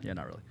close. Yeah,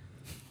 not really.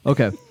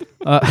 Okay.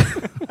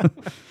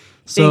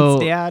 So,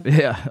 Thanks, Dad.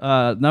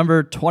 Yeah.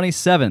 Number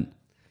 27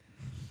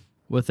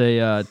 with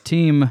a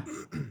team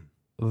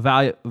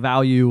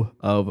value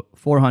of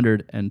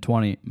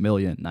 $420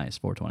 million. Nice,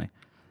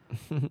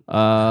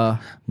 420.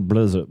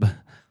 Blizzard.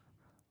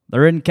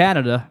 They're in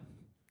Canada.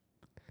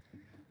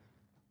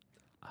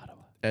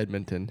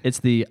 Edmonton. It's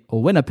the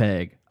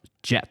Winnipeg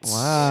Jets.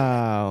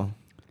 Wow.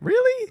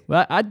 Really?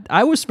 Well,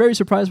 I was very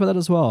surprised by that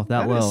as well.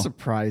 That well. is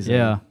surprising.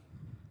 Yeah.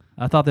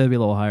 I thought they'd be a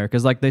little higher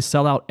because like they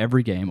sell out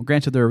every game.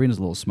 Granted, their arena's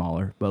a little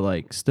smaller, but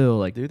like still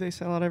like. Do they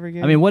sell out every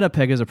game? I mean,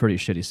 Winnipeg is a pretty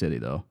shitty city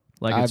though.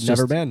 Like I've it's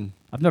never just- been.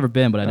 I've never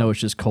been, but I know it's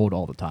just cold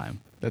all the time.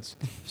 That's.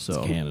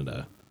 So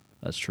Canada,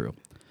 that's true.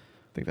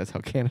 I think that's how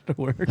Canada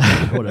works.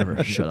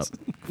 Whatever. Shut up.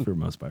 for the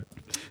most part.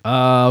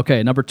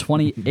 Okay, number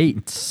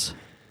 28.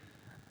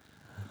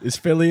 Is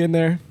Philly in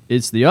there?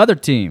 It's the other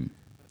team,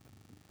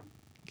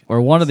 or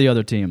one of the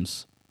other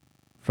teams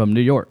from New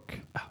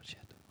York. Oh, shit.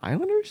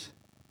 Islanders?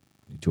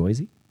 New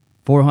Jersey?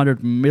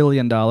 $400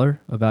 million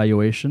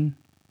evaluation.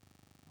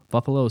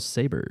 Buffalo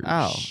Sabres.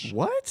 Oh,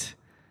 what?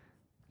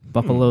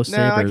 Buffalo I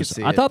Sabres. could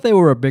see I it. thought they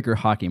were a bigger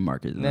hockey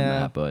market than Nah.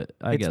 that, but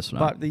I guess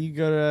not. But you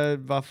go to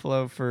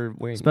Buffalo for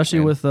wings. Especially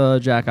man. with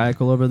Jack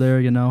Eichel over there,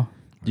 you know.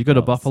 You go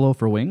to Bills. Buffalo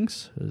for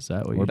wings? Is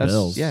that what Or you That's,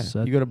 Bills. Yeah,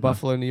 said? you go to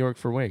Buffalo, New York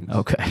for wings.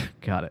 Okay,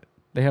 got it.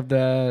 They have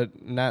the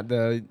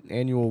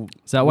annual.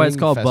 Is that why it's wing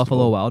called festival.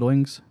 Buffalo Wild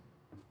Wings?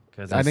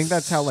 I think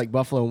that's how like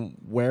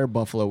where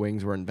buffalo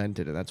wings were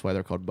invented, and that's why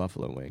they're called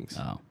buffalo wings.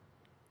 Oh.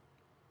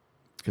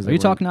 Because Are you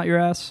talking out your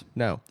ass?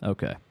 No,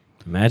 Okay.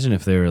 Imagine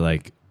if they were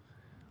like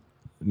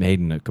made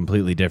in a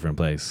completely different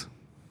place,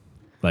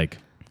 like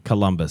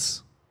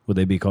Columbus. Would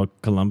they be called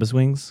Columbus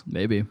wings?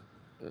 Maybe.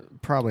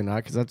 probably not,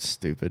 because that's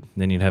stupid.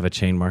 Then you'd have a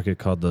chain market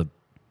called the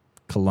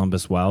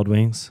Columbus Wild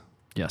Wings.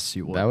 Yes,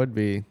 you would. That would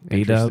be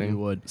B-dub. interesting. You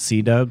would.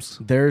 C-dubs.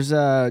 There's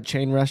a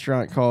chain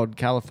restaurant called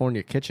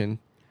California Kitchen,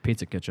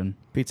 Pizza Kitchen.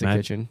 Pizza Matt?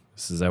 Kitchen.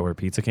 Is that where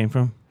pizza came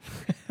from?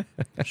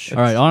 All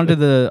right, on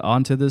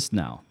to this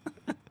now.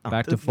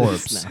 Back to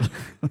Forbes.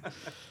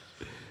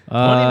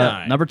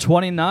 29. Number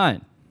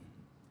 29.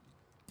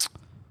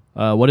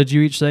 What did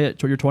you each say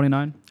at your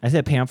 29? I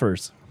said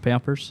Pampers.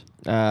 Pampers,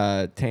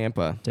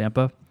 Tampa.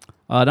 Tampa.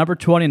 Number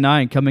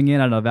 29 coming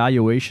in at an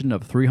evaluation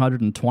of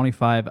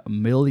 $325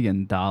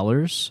 million.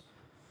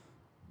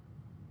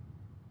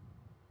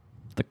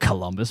 The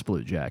Columbus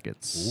Blue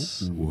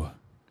Jackets. Ooh.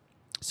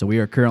 So we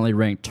are currently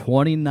ranked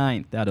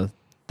 29th out of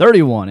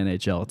 31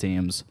 NHL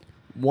teams.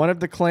 One of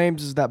the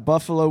claims is that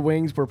buffalo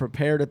wings were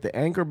prepared at the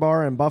Anchor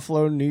Bar in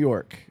Buffalo, New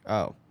York.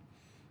 Oh,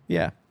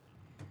 yeah,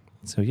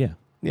 So yeah.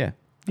 yeah.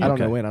 I don't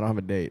Okay. know when. I don't have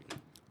a date.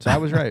 So I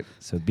was right.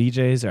 So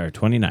BJ's are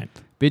 29th.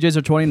 BJ's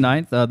are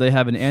 29th. They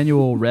have an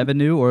annual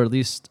revenue, or at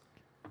least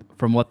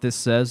from what this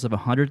says, of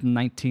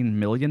 $119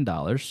 million.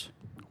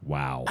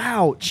 Wow.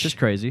 Ouch. Just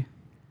crazy.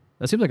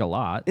 That seems like a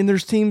lot. And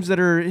there's teams that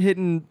are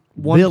hitting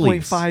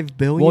Billies. 1.5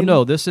 billion. Well,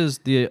 no, this is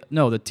the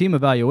team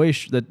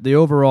evaluation. The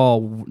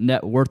overall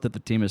net worth of the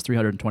team is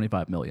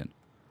 $325 million.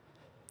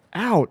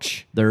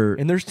 Ouch. Their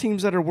And there's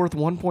teams that are worth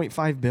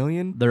 1.5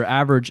 billion. their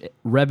average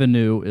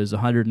revenue is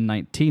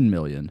 $119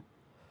 million,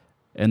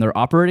 and their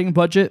operating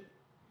budget,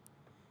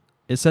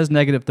 it says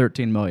negative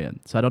 $13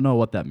 million. So I don't know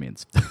what that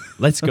means.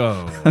 Let's go.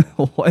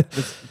 What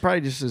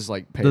Probably just as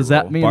like payroll. does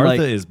that mean? Bartha like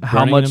is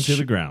how burning much them to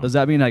the ground. Does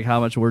that mean like how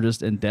much we're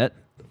just in debt?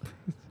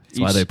 That's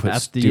why they put at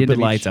the end stupid of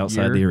each lights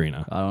outside year? the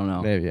arena. I don't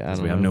know. Maybe. I Because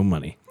don't we know. have no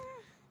money.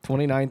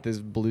 29th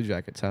is Blue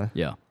Jackets, huh?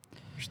 Yeah,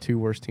 There's two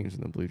worse teams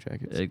than the Blue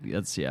Jackets.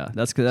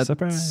 that's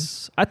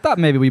Surprise. I thought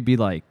maybe we'd be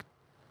like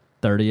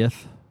 30th.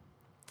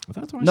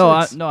 That's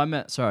I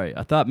meant sorry.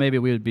 I thought maybe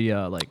we would be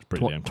like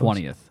Pretty damn close.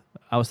 20th.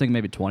 I was thinking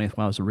maybe 20th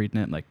when I was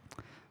reading it. Like,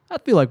 I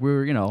feel like we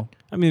were,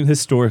 I mean,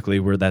 historically,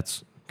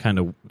 that's kind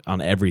of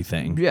on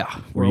everything. yeah,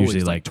 We're always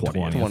usually like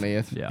 20th.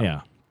 20th. Yeah.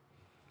 Yeah.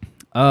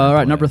 All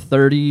right, Boy. number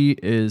 30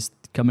 is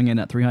coming in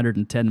at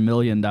 $310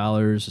 million.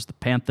 Is the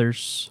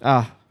Panthers.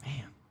 Ah,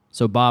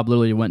 So Bob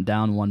literally went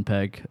down one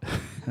peg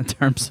in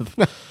terms of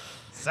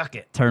Suck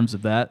it. terms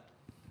of that.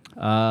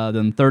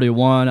 Then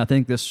 31. I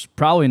think this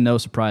probably no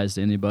surprise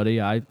to anybody.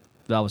 That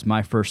was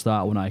my first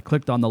thought when I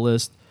clicked on the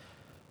list.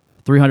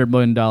 $300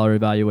 million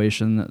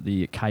evaluation.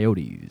 The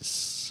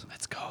Coyotes.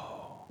 Let's go.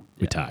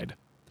 We tied.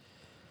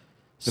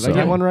 Did I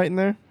get one right in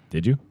there?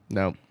 Did you?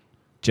 No.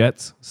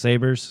 Jets,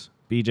 Sabres,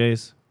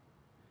 BJs,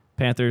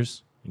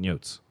 Panthers, and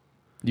Yotes.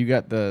 You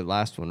got the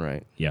last one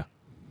right. Yeah.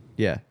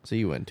 Yeah. So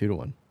you win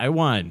 2-1. I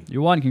won.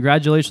 You won.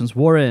 Congratulations,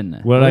 Warren.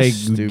 What That I was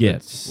stupid.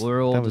 get?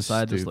 We'll That was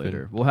decide this stupid.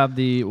 later. We'll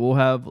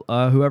have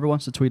whoever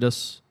wants to tweet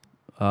us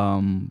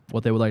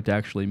what they would like to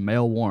actually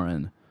mail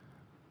Warren.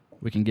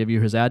 We can give you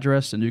his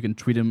address, and you can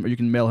tweet him, or you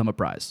can mail him a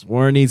prize.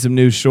 Warren needs some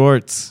new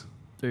shorts.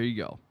 There you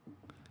go.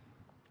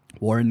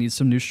 Warren needs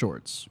some new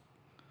shorts.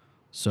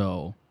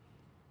 So,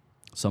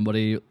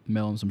 somebody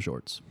mail him some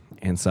shorts.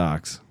 And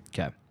socks.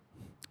 Okay.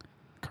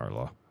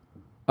 Carla.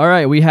 All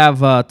right, we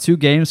have 2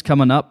 games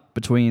coming up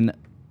between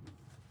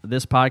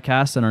this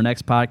podcast and our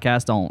next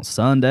podcast on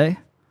Sunday,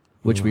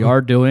 which we are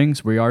doing.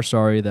 So we are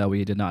sorry that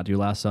we did not do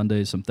last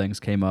Sunday. Some things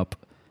came up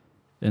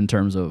in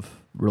terms of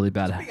really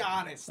bad. Be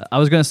honest. I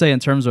was going to say in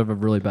terms of a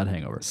really bad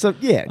hangover. So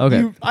yeah,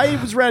 Okay. I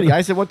was ready.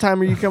 I said, "What time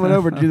are you coming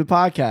over to do the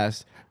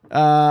podcast?"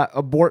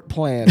 Abort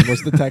plan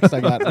was the text I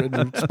got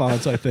in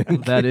response. I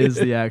think That is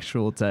the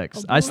actual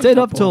text. I stayed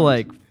up till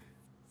like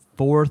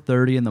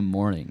 4:30 in the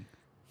morning,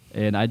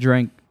 and I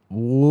drank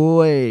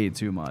way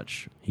too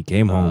much. He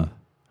came home,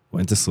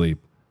 went to sleep,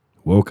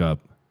 woke up,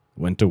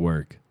 went to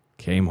work,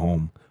 came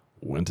home,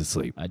 went to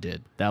sleep. I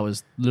did. That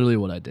was literally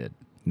what I did.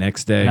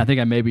 Next day, And I think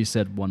I maybe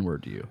said one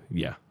word to you.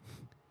 yeah.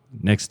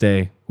 Next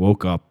day,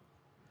 woke up,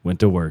 went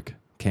to work,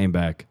 came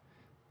back.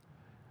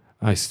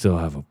 I still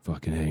have a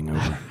fucking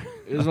hangover.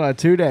 it was on a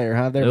 2-day or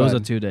how they. It was a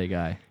 2-day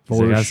guy. He's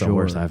For like, "That's sure. the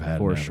worst I've had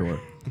For in ever." sure.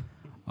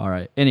 All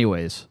right.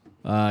 Anyways,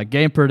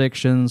 game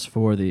predictions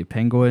for the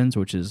Penguins,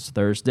 which is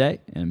Thursday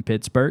in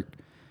Pittsburgh,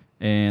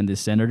 and the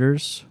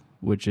Senators,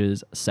 which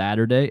is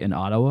Saturday in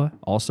Ottawa.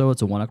 Also,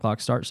 it's a 1:00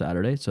 start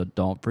Saturday, so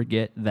don't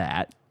forget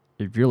that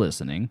if you're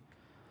listening.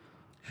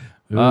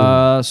 Ooh.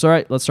 So, all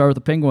right, let's start with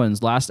the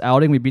Penguins. Last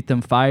outing, we beat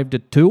them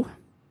 5-2,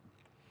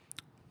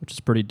 which is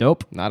pretty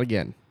dope. Not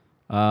again.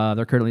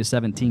 They're currently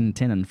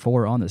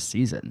 17-10-4 on the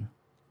season,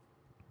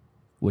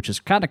 which is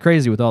kind of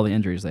crazy with all the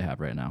injuries they have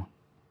right now.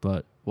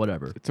 But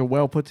whatever. It's a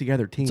well put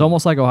together team. It's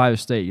almost like Ohio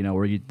State,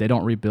 where they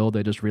don't rebuild,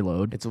 they just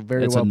reload. It's a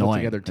very well put annoying.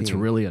 together team. It's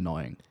really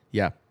annoying.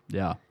 Yeah.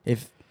 Yeah.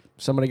 If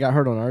somebody got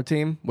hurt on our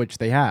team, which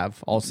they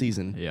have all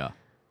season, Yeah.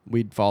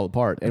 we'd fall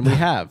apart, and we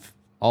have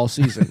all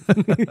season.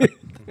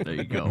 There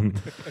you go.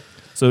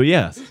 So,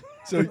 yes.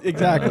 So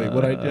exactly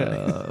what I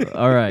did.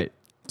 All right.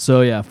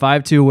 So yeah,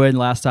 5-2 win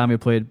last time we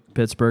played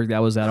Pittsburgh. That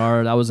was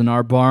in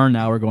our barn.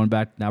 Now we're going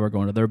back. Now we're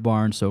going to their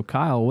barn. So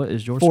Kyle, what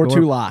is your 4-2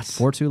 score? loss.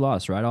 4-2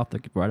 loss right out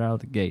of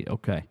the gate.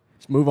 Okay.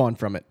 Let's move on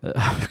from it.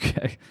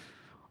 Okay.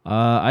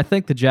 I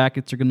think the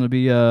Jackets are going to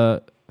be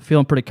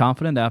feeling pretty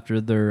confident after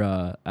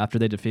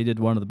they defeated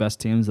one of the best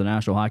teams in the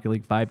National Hockey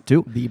League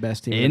 5-2 The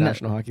best team in the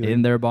National Hockey League.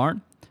 in their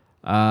barn.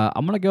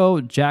 I'm going to go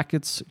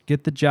Jackets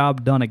get the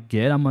job done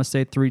again. I'm going to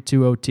say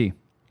 3-2 OT.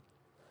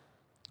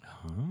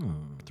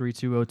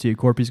 3-2 OT.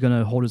 Corpy's going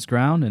to hold his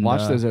ground and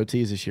Watch those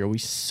OTs this year. We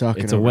suck.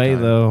 It's in away,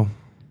 overtime. though.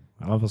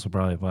 All of us will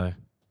probably play.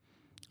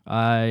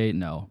 I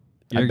know.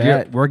 I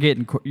bet. We're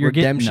getting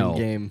Redemption no.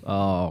 game.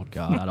 Oh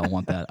God, I don't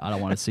want that. I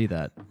don't want to see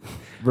that.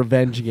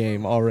 Revenge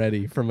game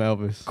already from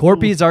Elvis.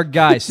 Corpy's our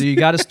guy, so you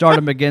got to start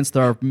him against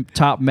our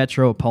top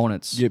Metro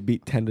opponents. Get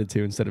beat 10-2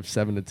 instead of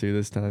 7-2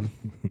 this time.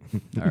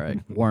 All right,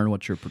 Warren,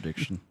 what's your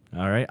prediction?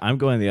 All right. I'm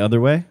going the other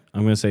way.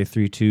 I'm going to say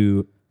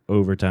 3-2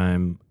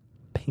 overtime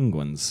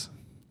Penguins.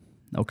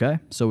 Okay,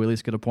 so we at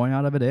least get a point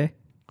out of it, eh?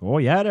 Oh,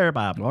 yeah, there,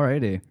 Bob. All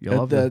righty. You At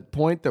love the it.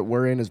 point that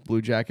we're in as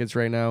Blue Jackets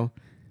right now,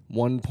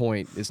 1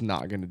 point is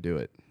not going to do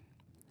it.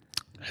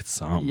 That's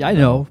something. Yeah, I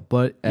know,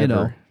 but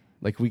Ever.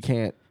 Like we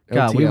can't.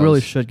 God, we OTLs.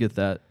 really should get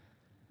that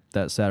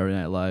Saturday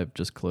Night Live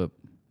just clip.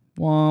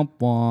 Womp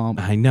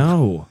womp. I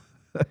know.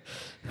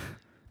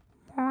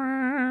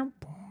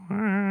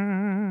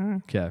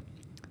 Okay.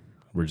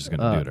 We're just going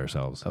to do it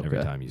ourselves every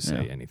okay. time you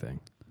say Yeah. anything.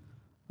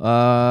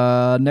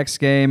 Next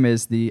game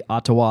is the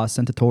Ottawa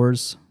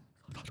Senators.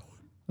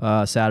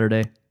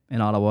 Saturday in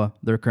Ottawa.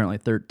 They're currently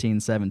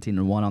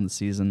 13-17-1 on the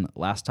season.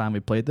 Last time we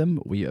played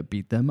them, we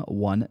beat them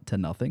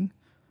 1-0.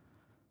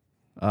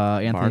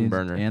 Barn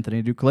burner.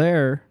 Anthony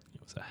Duclair,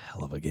 It was a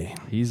hell of a game.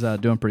 he's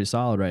doing pretty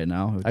solid right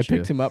now. I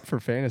picked him up for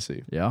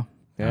fantasy. Yeah.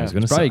 Yeah. I was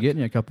going to Probably say. getting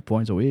you a couple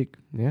points a week.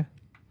 Yeah.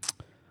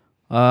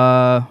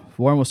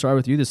 Warren, we'll start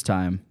with you this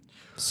time.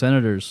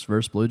 Senators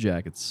versus Blue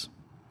Jackets.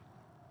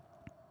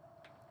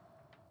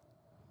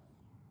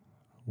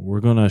 We're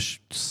going to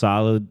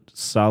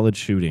solid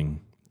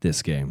shooting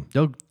this game.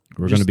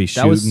 We're going to be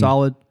That was shooting.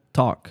 solid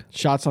talk.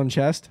 Shots on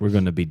chest. We're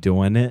going to be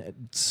doing it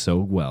so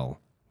well.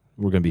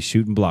 We're going to be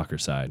shooting blocker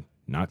side,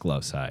 not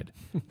glove side.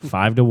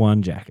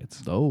 5-1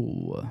 Jackets.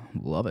 Oh,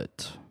 love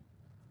it.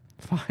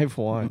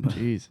 5-1.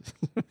 Jesus.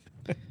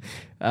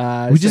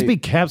 We just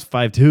beat Caps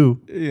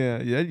 5-2.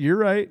 Yeah. You're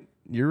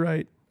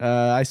right.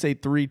 I say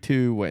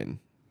 3-2 win.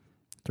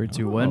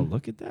 3-2 Oh, win.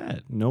 look at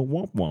that. No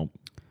womp womp.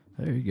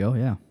 There you go.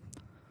 Yeah.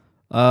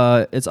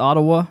 It's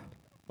Ottawa.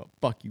 Well,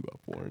 fuck you up,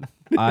 Warren.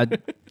 I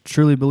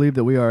truly believe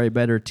that we are a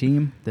better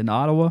team than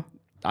Ottawa.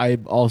 I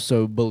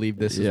also believe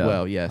this as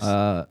well. Yes.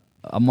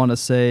 I'm gonna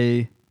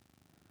say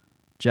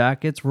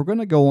Jackets. We're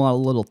gonna go on a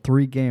little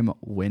 3-game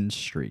win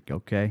streak.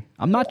 Okay.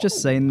 I'm not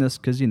just saying this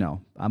because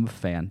I'm a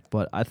fan,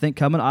 but I think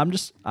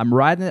I'm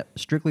riding it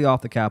strictly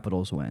off the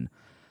Capitals win.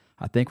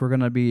 I think we're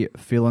gonna be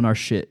feeling our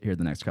shit here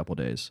the next couple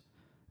days,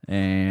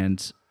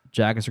 and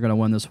Jackets are gonna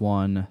win this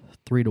one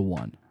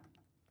 3-1.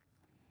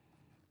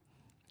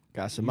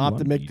 Got some You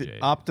want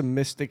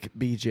optimistic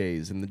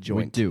BJs in the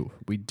joint.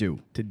 We do.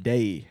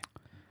 Today.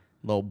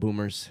 Lil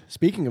boomers.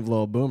 Speaking of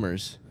lil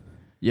boomers,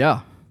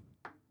 Yeah.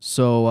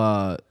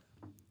 So,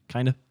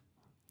 Kind of.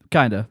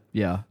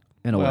 yeah,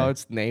 in a way.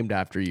 it's named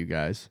after you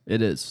guys.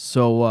 It is.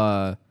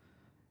 So,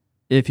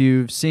 if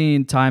you've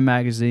seen Time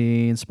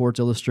Magazine, Sports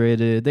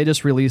Illustrated, they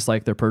just released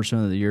like their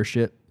Person of the Year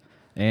shit.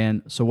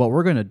 And so what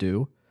we're going to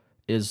do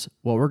is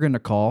what we're going to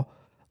call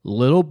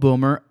Little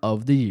Boomer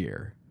of the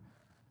Year.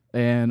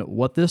 And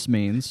what this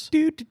means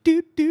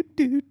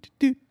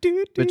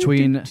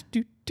between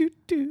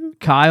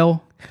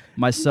Kyle,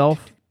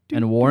 myself,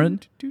 and Warren,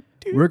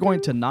 we're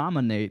going to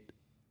nominate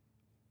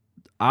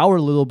our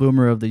Little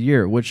Boomer of the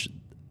Year, which,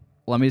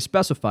 let me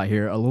specify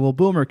here, a Little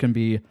Boomer can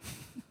be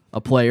a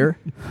player,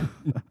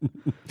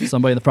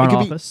 somebody in the front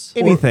office,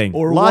 Anything.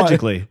 Or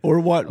logically. What? Or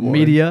what? Warren?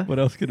 Media. What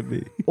else could it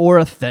be? or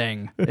a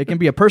thing. It can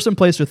be a person,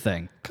 place, or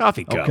thing.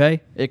 Coffee cup.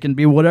 Okay? It can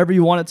be whatever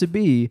you want it to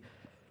be.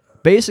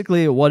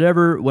 Basically,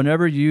 whenever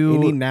Any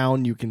you,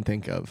 noun you can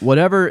think of.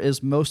 whatever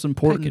is most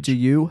important Package. to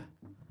you,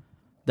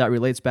 that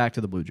relates back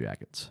to the Blue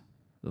Jackets.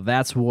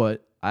 That's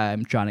what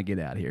I'm trying to get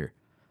at here.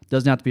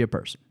 Doesn't have to be a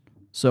person.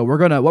 So what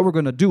we're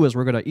gonna do is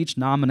we're gonna each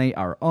nominate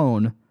our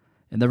own,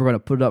 and then we're gonna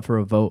put it up for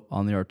a vote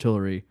on the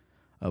artillery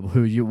of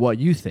what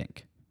you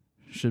think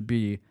should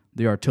be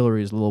the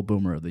artillery's Little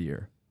Boomer of the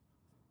Year.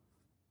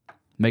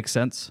 Make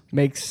sense?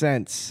 Makes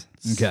sense.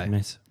 Okay.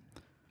 Nice.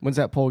 When's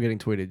that poll getting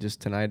tweeted?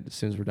 Just tonight, as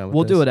soon as we're done with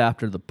We'll this? do it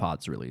after the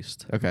pod's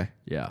released. Okay.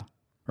 Yeah.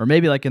 Or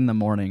maybe like in the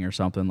morning or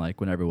something,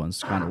 like when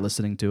everyone's kind of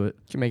listening to it.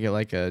 Can make it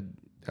like a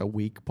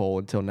week poll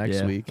until next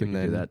Yeah, week, we and can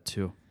then do that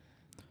too.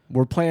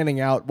 we're planning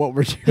out what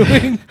we're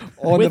doing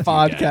on the With you guys.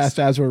 podcast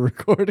as we're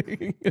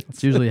recording.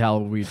 It's usually how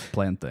we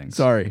plan things.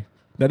 Sorry,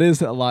 that is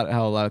how a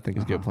lot of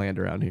things get planned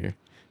around here.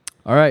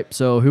 All right.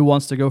 So who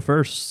wants to go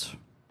first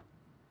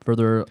for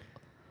their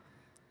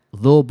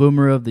Little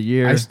Boomer of the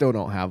Year? I still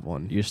don't have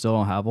one. You still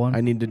don't have one?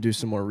 I need to do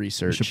some more You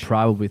research. should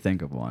probably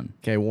think of one.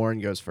 Okay, Warren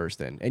goes first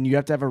then, and you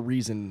have to have a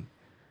reason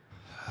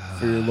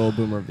for your Little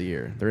Boomer of the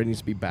Year. There needs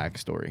to be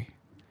backstory.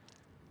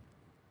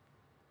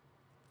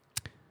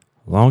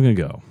 Long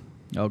ago.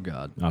 Oh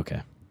God.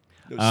 Okay.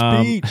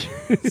 Speech.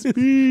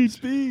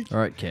 All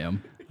right,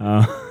 Cam.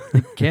 Uh,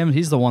 Cam,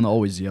 he's the one that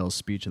always yells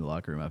speech in the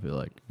locker room. I feel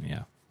like.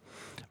 yeah.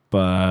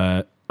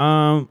 But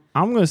I'm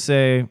going to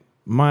say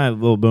my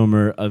Little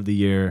Boomer of the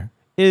Year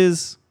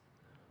is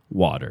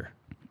water.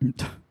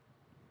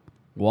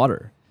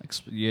 Water.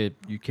 You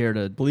care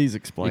to Please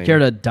explain. you care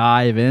to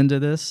dive into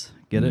this?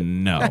 Get it?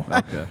 No.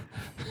 Okay.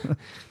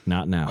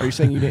 Not now. Are you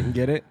saying you didn't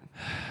get it?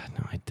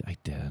 No, I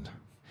did.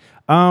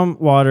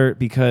 Water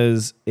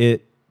because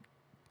it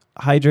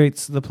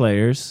hydrates the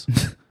players,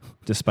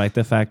 despite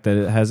the fact that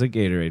it has a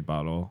Gatorade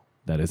bottle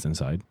that is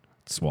inside.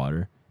 It's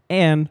water.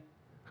 And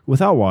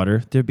without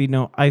water, there'd be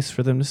no ice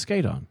for them to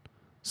skate on.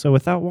 So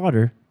without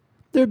water,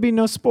 there'd be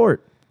no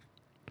sport.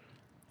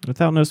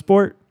 Without no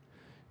sport,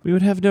 we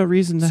would have no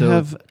reason to So-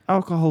 have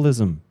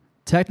alcoholism.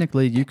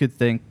 Technically, you could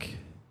think.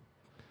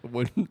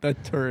 When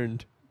that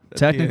turned.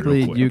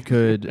 Technically, quick. you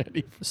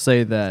could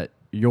say that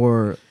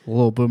your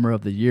Little Boomer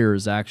of the Year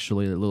is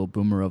actually the Little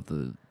Boomer of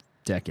the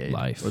decade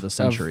Life. or the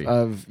century.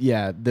 Of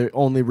the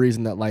only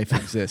reason that life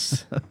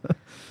exists.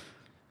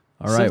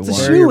 All right, it's a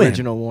Warren. Very Shoo-in.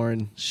 original,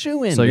 Warren.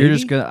 Shoe in. So you're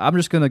just gonna. I'm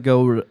just gonna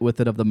go with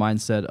it of the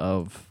mindset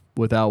of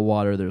without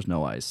water, there's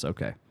no ice.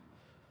 Okay,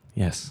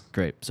 Yes.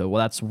 great. So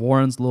that's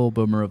Warren's Little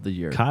Boomer of the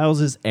Year.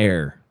 Kyle's is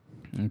air.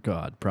 Oh,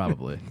 God,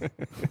 probably.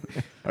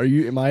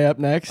 Am I up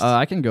next?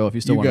 I can go if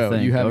you still You want to go.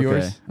 think. You have okay.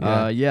 yours?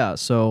 Yeah. Yeah.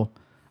 So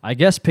I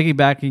guess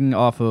piggybacking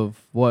off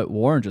of what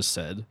Warren just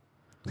said,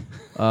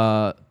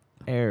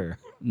 Air.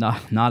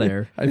 not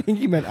air. I think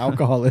you meant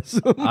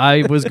alcoholism.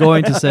 I was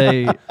going to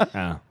say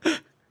Oh.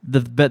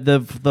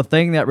 the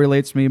thing that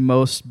relates me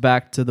most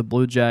back to the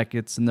Blue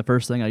Jackets, and the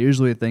first thing I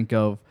usually think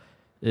of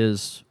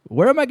is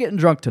where am I getting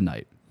drunk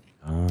tonight?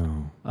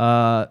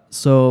 Oh.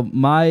 So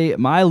my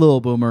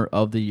Little Boomer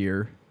of the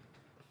Year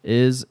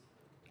is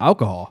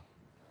alcohol.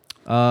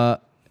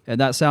 And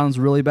that sounds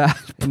really bad.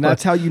 And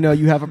that's how you know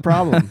you have a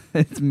problem.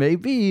 It may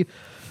be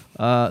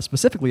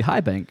specifically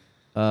High Bank.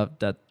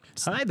 That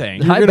Hi,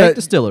 Bang. High gonna- Bank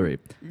Distillery.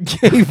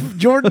 Gave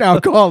Jordan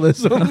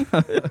alcoholism.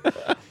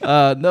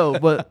 No,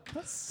 but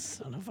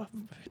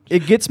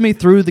it gets me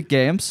through the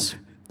games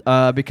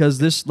because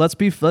this. Let's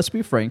be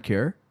frank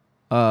here.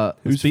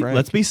 Who's Frank?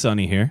 Let's be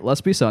sunny here.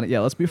 Let's be sunny. Yeah,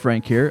 let's be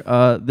frank here.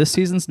 This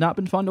season's not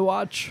been fun to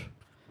watch.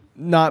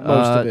 Not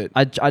most of it.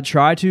 I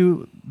try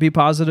to be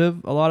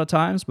positive a lot of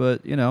times,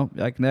 but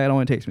that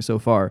only takes me so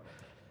far.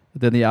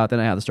 Then I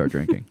have to start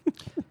drinking.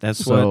 That's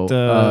So,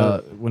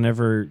 what.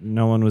 Whenever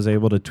no one was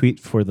able to tweet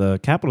for the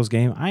Capitals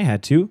game, I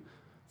had to.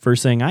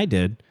 First thing I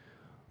did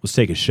was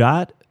take a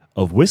shot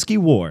of Whiskey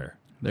War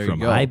There from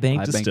you go. High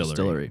Bank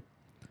Distillery.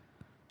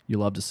 You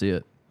love to see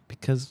it.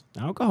 Because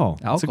alcohol.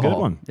 That's a good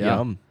one. Yeah.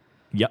 Yum.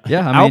 Yeah.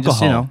 Yeah, I mean,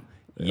 just Yum.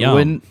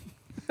 when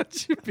That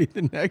should be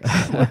the next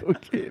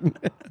slogan.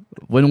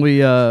 when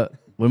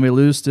we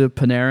lose to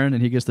Panarin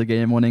and he gets the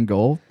game-winning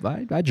goal,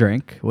 I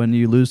drink. When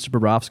you lose to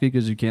Bobrovsky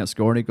because you can't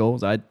score any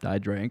goals, I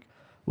drink.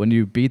 When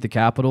you beat the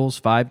Capitals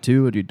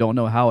 5-2 and you don't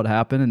know how it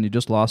happened and you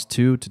just lost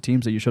 2 to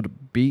teams that you should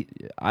have beat,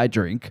 I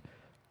drink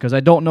because I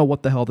don't know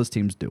what the hell this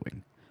team's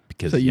doing.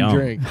 Because So you yum.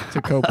 drink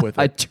to cope with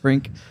I it.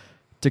 drink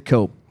to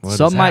cope. What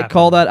Some has might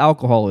call happened? that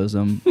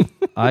alcoholism.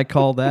 I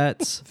call that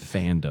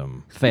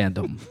Fandom.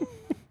 fandom.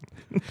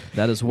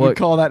 That is We what.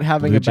 call that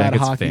having Blue a bad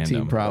Jackets hockey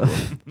team fandom.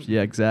 problem.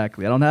 Yeah,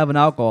 exactly. I don't have an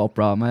alcohol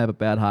problem. I have a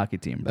bad hockey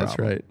team problem. That's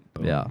right.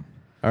 Yeah.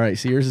 All right,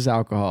 so yours is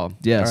alcohol.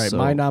 Yes, All right, so-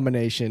 my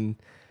nomination.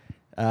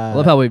 I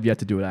love how we've yet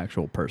to do an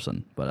actual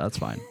person, but that's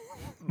fine.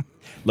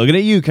 Looking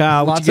at you,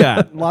 Kyle. What Lots you got?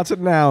 of lots of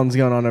nouns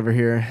going on over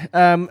here.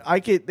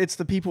 It's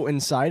the people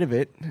inside of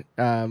it.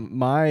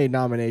 My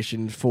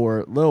nomination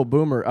for Lil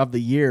Boomer of the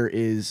Year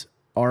is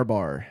R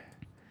Bar.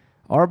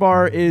 R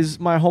Bar is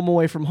my home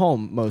away from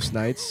home most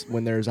nights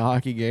when there's a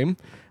hockey game.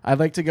 I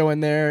like to go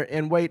in there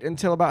and wait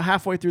until about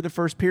halfway through the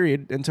first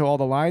period until all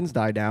the lines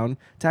die down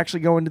to actually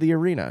go into the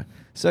arena.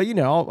 So,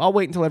 I'll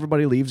wait until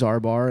everybody leaves R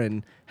Bar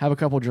and have a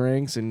couple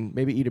drinks and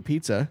maybe eat a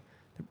pizza.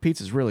 The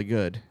pizza's really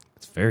good.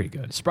 It's very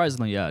good.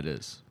 Surprisingly, yeah, it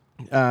is.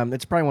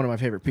 It's probably one of my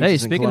favorite pizzas. Hey, in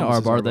speaking of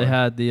Columbus our is bar, they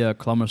had the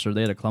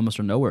Columbus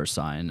or Nowhere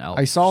sign out.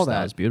 I saw that.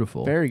 That was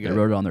beautiful. Very good. They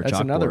wrote it on their That's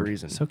chalkboard. another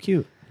reason. So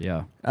cute.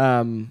 Yeah.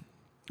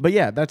 But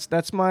yeah,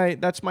 that's my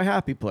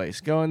happy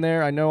place. Go in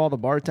there. I know all the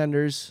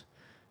bartenders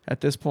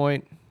at this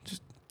point.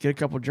 Just get a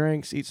couple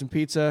drinks, eat some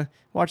pizza,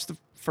 watch the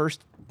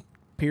first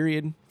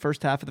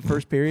half of the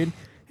first period,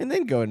 and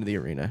then go into the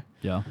arena.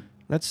 Yeah.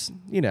 That's,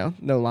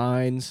 no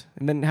lines.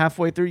 And then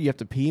halfway through, you have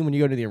to pee when you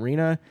go to the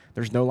arena.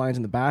 There's no lines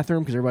in the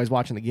bathroom because everybody's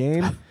watching the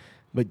game.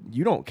 But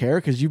you don't care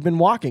because you've been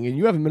walking and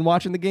you haven't been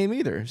watching the game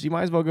either. So you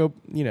might as well go,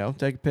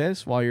 take a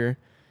piss before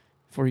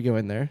you go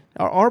in there.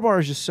 Our bar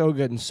is just so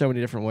good in so many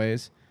different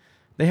ways.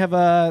 They have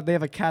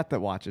a cat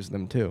that watches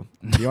them too.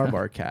 The R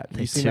Bar cat.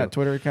 They You seen do. that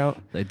Twitter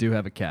account? They do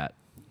have a cat.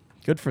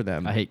 Good for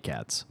them. I hate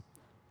cats.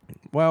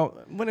 Well,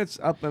 when it's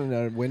up in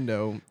a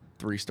window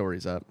 3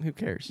 stories up, who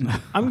cares?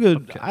 I'm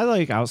good. I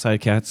like outside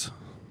cats.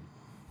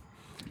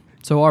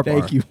 So our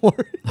bar. Thank you,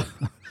 Ward.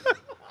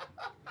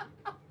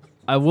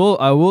 I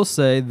will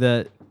say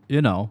that,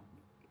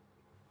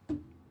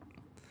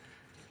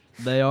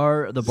 they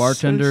are the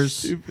bartenders.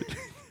 So stupid.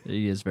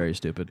 He is very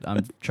stupid.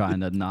 I'm trying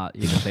to not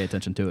even pay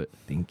attention to it.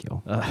 Thank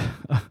you.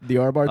 The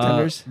R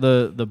bartenders.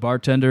 The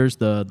bartenders,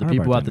 the Our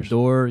people at the bartenders.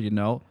 door,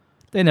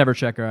 they never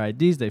check our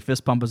IDs. They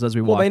fist pump us as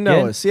we Well, walk they know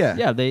in. us, yeah.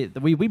 Yeah,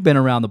 we've been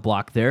around the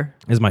block there.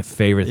 Is my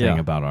favorite thing Yeah.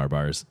 about our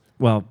bars.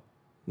 Well,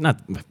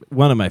 not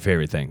one of my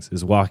favorite things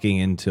is walking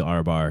into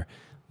our bar.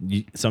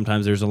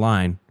 Sometimes there's a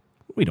line.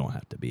 We don't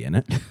have to be in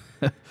it.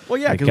 Well,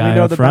 yeah, the because guy we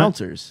know up the front?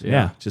 bouncers.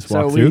 Yeah, just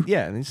So walk we- through.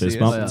 yeah, and they see Fist us.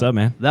 bump. Yeah. What's up,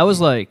 man? That was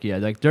like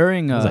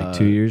during It was like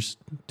 2 years,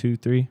 2,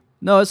 3.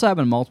 No, it's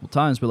happened multiple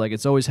times, but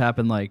it's always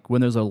happened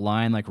when there's a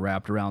line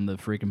wrapped around the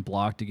freaking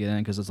block to get in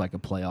because it's like a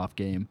playoff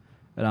game,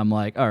 and I'm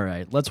like, all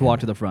right, let's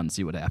walk to the front and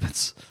see what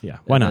happens. Yeah,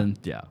 why not? And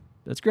then, yeah,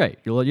 that's great.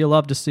 You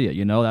love to see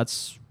it.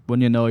 That's when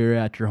you're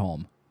at your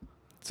home.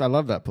 So I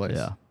love that place.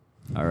 Yeah.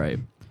 All right.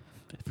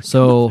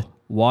 So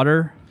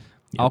water,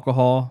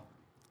 alcohol,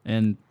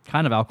 and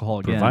kind of alcohol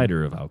again.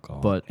 Provider of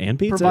alcohol, But- and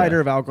pizza. Provider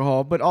of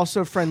alcohol, but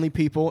also friendly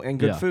people and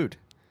good Yeah. food.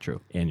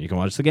 True. And you can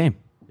watch the game.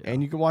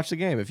 And you can watch the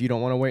game. If you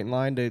don't want to wait in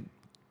line to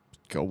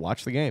go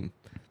watch the game,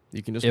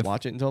 you can just If-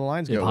 watch it until the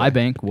lines If go High away.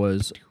 Bank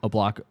was a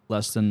block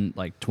less than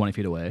 20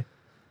 feet away,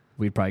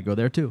 we'd probably go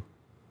there too.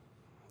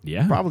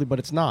 Yeah, Probably, but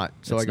it's not.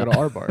 So It's I go not. to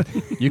our bar.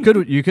 You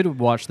could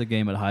watch the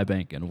game at High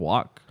Bank and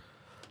walk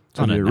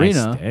to on the a nice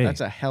arena. day.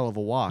 That's a hell of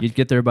a walk. You'd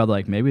get there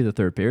by maybe the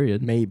third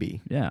period.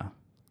 Maybe. Yeah.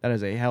 That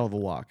is a hell of a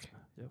walk.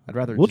 I'd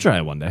rather We'll just try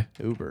it one day.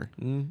 Uber.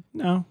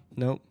 No,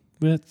 Nope.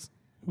 we'll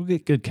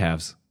get good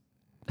calves.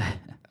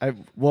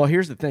 Well,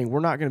 here's the thing. We're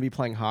not going to be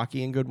playing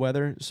hockey in good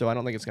weather, so I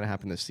don't think it's going to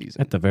happen this season.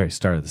 At the very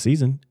start of the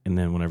season, and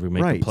then whenever we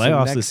make Right, the so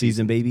playoffs next this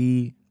season,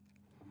 baby.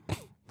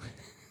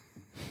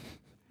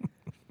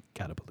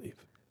 Gotta believe.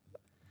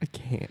 I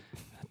can't.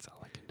 That's all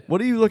I can do.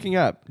 What are you looking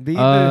up? Be the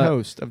Uh,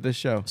 host of this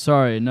show.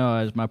 Sorry, no,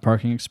 as my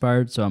parking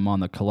expired, so I'm on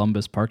the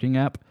Columbus parking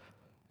app,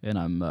 and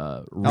I'm.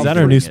 Is that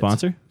our new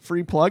sponsor?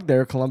 Free plug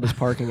there, Columbus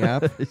Parking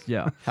app.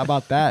 Yeah, How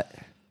about that?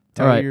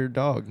 Tell All right. your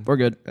dog, we're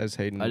good. as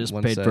Hayden I just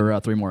once paid said. for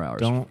 3 more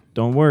hours.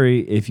 Don't worry.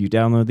 If you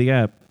download the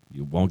app,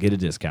 you won't get a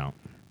discount,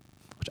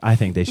 which I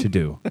think they should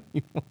do.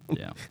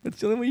 Yeah, That's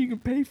the only way you can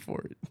pay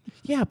for it.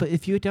 Yeah, but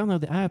if you download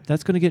the app,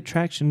 that's going to get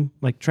traction,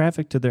 like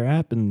traffic to their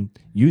app, and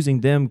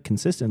using them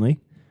consistently.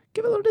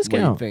 Give a little What do you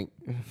discount. think?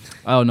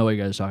 I don't know what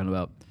you guys are talking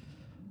about.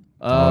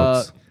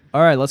 Dogs.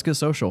 All right, let's get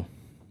social.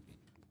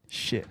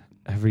 Shit.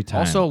 Every time.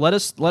 Also, let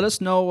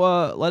us know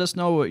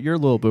what your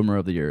little boomer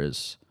of the year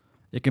is.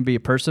 It can be a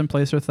person,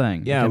 place, or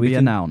thing. yeah, it can we be can,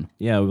 a noun.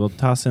 Yeah, we'll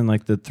toss in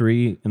like the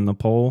 3 in the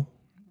poll,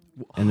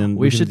 and then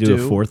We we should should do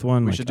do a fourth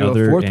one. We like should do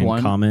other a fourth and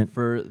one comment.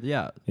 for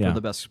Yeah.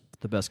 the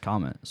best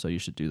comment. So you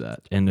should do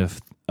that. And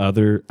if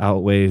other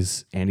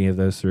outweighs any of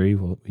those 3,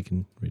 well, we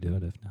can redo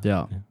it. If not,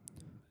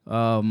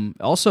 Yeah.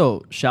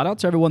 Also, shout out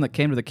to everyone that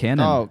came to the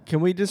Cannon. Oh,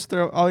 can we just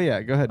throw? Oh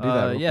yeah, go ahead. Do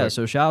that. Real Yeah, quick.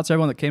 so shout out to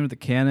everyone that came to the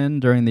Cannon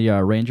during the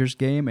Rangers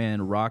game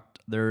and rocked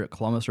their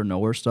Columbus or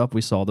Nowhere stuff.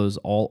 We saw those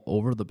all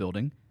over the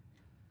building.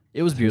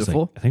 It was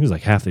beautiful. I think it was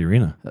like half the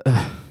arena.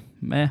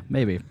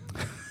 Maybe.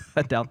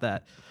 I doubt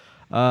that.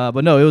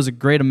 But no, it was a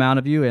great amount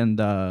of you, and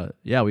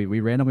we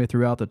randomly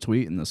threw out the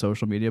tweet and the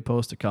social media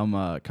post to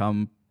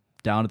come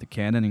down to the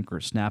Cannon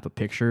and snap a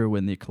picture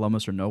with the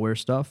Columbus or Nowhere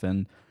stuff,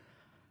 and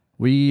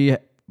we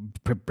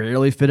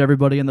barely fit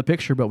everybody in the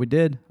picture, but we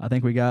did. I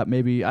think we got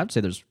maybe, I'd say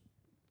there's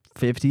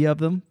 50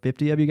 of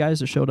you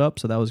guys that showed up,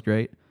 so that was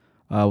great.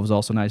 It was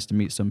also nice to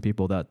meet some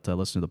people that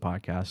listen to the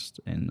podcast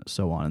and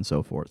so on and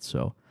so forth.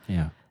 So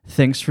Yeah.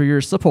 thanks for your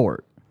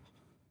support.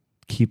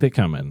 Keep it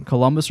coming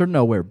Columbus or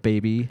Nowhere,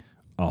 baby.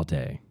 all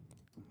day.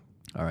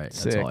 All right,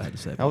 Sick. that's all I had to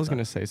say. I was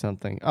gonna say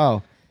something.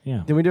 Oh,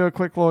 Yeah. did we do a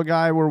quick little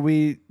guy where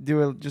we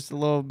do just a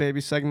little baby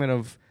segment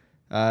of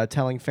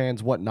telling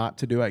fans what not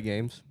to do at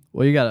games?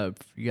 Well, you gotta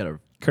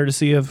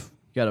Courtesy of.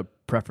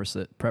 preface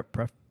it.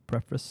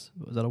 Preface?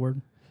 Was that a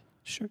word?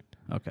 Sure.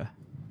 Okay.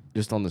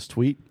 Just on this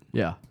tweet.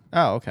 Yeah.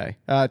 Oh, okay.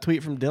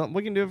 Tweet from Dylan.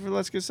 We can do it for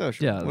Let's Get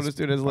Social. Yeah, we'll that's just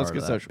do it as a Let's part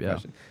Get of that, Social yeah.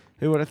 question.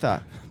 Who would have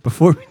thought?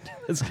 Before we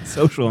let's get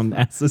social and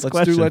ask this Let's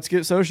question. do Let's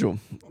Get Social.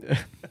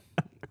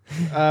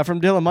 From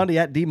Dylan Mundy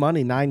at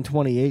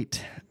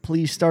DMoney928.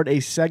 Please start a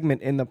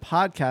segment in the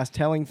podcast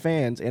telling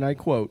fans, and I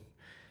quote,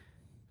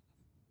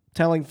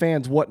 telling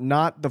fans what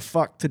not the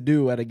fuck to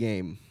do at a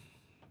game.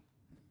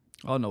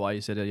 I don't know why you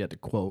said that you had to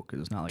quote,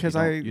 because it's not like 'Cause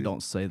you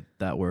don't say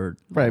that word.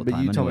 all Right, the but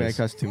time you told me I anyways.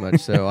 cussed too much,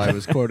 so I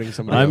was quoting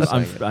somebody I'm else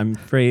saying it. I'm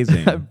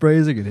phrasing. I'm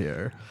phrasing it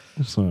here.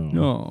 So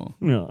No.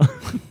 no.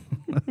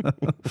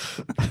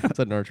 It's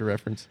a Naruto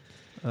reference.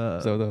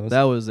 So those.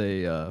 That was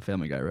a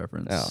Family Guy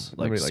reference. Oh,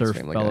 like nobody likes Surf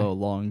Family Fellow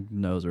Long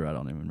Noser. I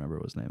don't even remember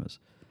what his name is.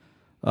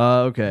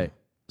 Okay.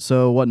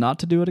 So what not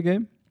to do at a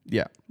game?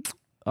 Yeah.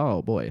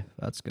 Oh boy,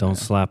 that's good. Don't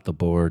slap the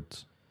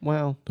boards.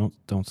 Well,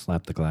 Don't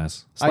slap the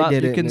glass. I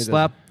did you it can and it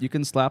slap. You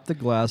can slap the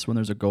glass when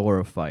there's a goal or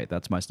a fight.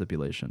 That's my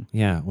stipulation.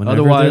 Yeah.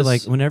 Whenever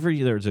Otherwise-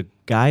 there's a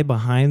guy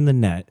behind the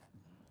net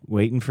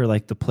waiting for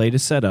like the play to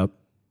set up,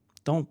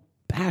 don't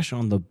bash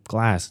on the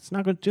glass. It's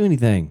not going to do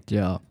anything.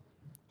 Yeah.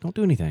 Don't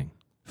do anything.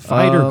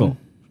 Fight or goal.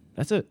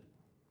 That's it.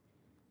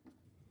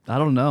 I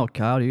don't know,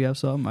 Kyle. Do you have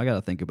something? I got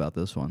to think about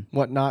this one.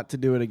 what not to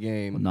do at a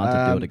game. What not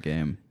to do at a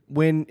game.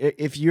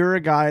 If you're a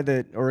guy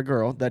that or a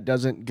girl that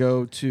doesn't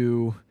go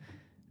to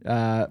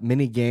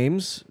many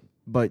games,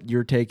 but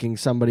you're taking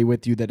somebody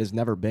with you that has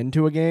never been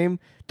to a game,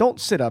 don't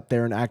sit up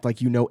there and act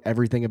like you know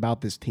everything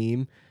about this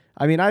team.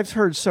 I mean, I've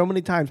heard so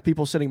many times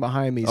people sitting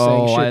behind me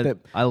saying shit that.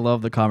 I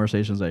love the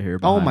conversations I hear.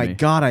 Oh behind my me.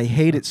 God, I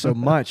hate it so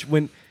much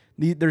when.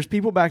 There's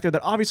people back there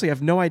that obviously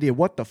have no idea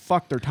what the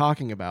fuck they're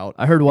talking about.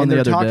 I heard one and the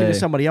they're other talking day. to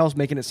somebody else,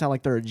 making it sound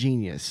like they're a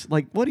genius.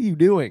 Like, what are you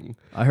doing?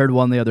 I heard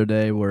one the other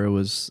day where it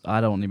was,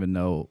 I don't even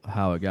know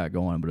how it got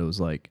going, but it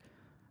was like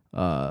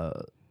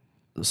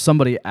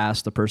somebody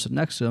asked the person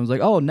next to him, was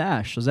like, "Oh,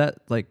 Nash,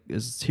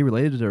 is he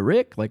related to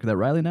Rick? Like that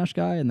Riley Nash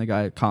guy?" And the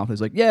guy confidently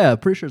was like, "Yeah,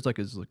 pretty sure it's like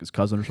his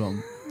cousin or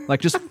something." Like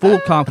just full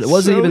confidence. It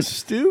wasn't So even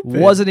stupid.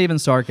 Wasn't even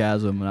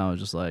sarcasm, and I was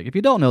just like, if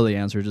you don't know the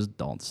answer, just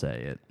don't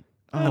say it.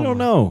 I don't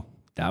know.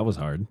 That was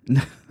hard.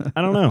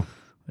 I don't know.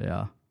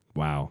 Yeah.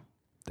 Wow.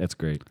 That's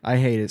great. I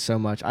hate it so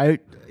much.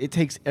 It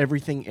takes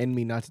everything in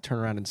me not to turn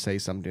around and say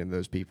something to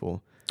those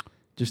people,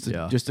 just to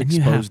Yeah. just And you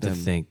expose have them. to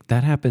think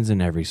that happens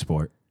in every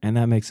sport, and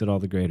that makes it all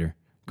the greater.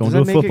 Going Does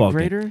to that a make it football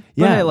greater? game.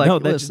 But Yeah, hey, like, no,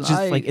 that's listen,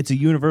 just like it's a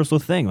universal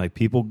thing. Like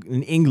people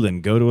in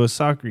England go to a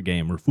soccer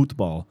game or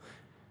football,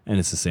 and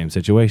it's the same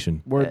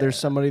situation. Where there's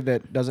somebody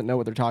that doesn't know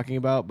what they're talking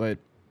about, but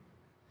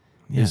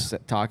Yeah. is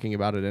talking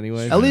about it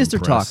anyway. At least they're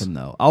impress. talking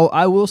though.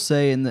 I will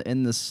say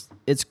in this,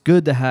 it's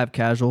good to have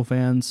casual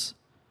fans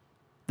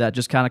that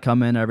just kind of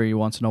come in every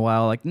once in a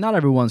while. Like not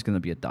everyone's going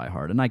to be a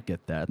diehard, and I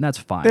get that, and that's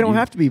fine. They don't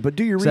have to be, but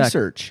do your Exactly.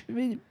 research. I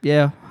mean,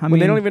 yeah, I When mean,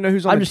 they don't even know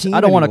who's on the team I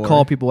don't want to anymore.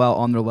 call people out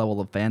on their level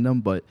of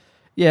fandom, but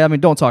yeah, I mean,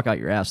 don't talk out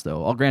your ass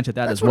though. I'll grant you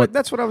that is what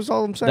That's what I was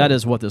all I'm saying. that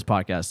is what this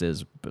podcast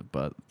is,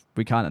 but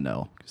we kind of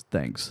know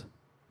things.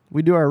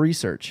 We do our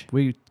research,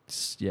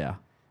 Yeah,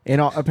 and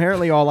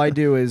apparently all I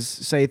do is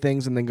say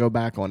things and then go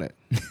back on it.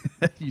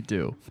 you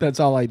do. That's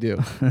all I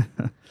do.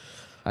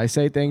 I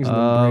say things and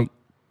then break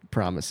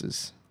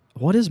promises.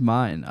 What is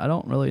mine? I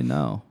don't really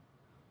know.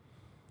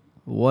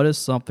 What is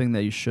something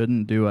that you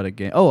shouldn't do at a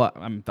game? Oh,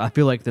 I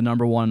feel like the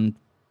number one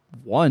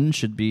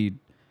should be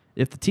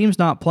if the team's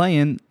not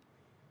playing.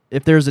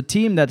 If there's a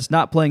team that's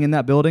not playing in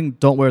that building,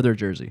 don't wear their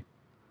jersey.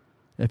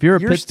 If you're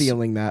You're Pitts-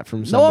 stealing that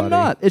from no, somebody. I'm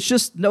not. It's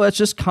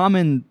just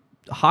common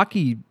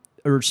hockey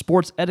or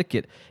sports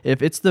etiquette.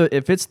 If it's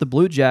the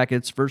Blue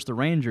Jackets versus the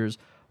Rangers,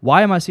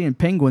 why am I seeing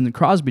Penguin and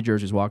Crosby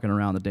jerseys walking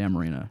around the damn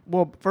arena?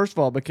 Well, first of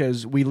all,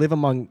 because we live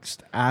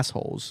amongst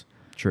assholes.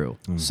 True.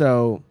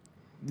 So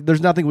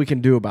there's nothing we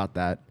can do about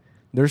that.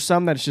 There's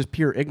some that's just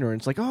pure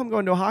ignorance. Like, oh, I'm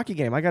going to a hockey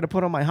game. I got to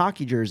put on my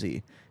hockey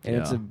jersey. And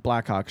it's Yeah. a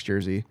Blackhawks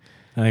jersey.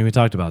 I think we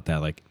talked about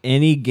that. Like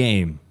any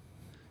game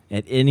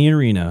at any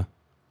arena,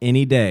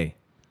 any day,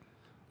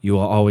 you will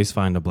always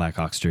find a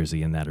Blackhawks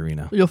jersey in that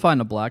arena. You'll find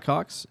the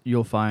Blackhawks.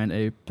 You'll find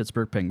a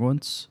Pittsburgh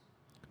Penguins.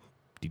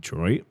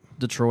 Detroit.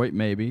 Detroit,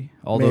 maybe.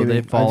 Although Maybe.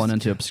 they've fallen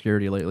into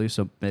obscurity lately,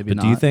 so maybe But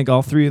not. do you think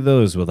all three of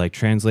those would like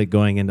translate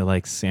going into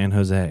like San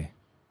Jose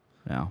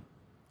Yeah.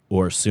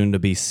 or soon to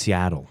be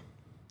Seattle?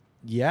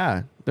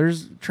 Yeah.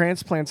 There's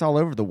transplants all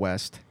over the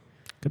West.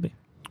 Could be.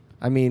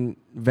 I mean,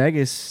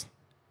 Vegas.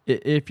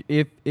 If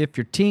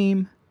your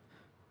team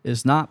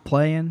is not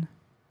playing,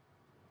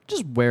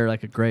 just wear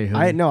like a gray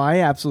hoodie. I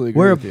absolutely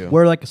agree with you.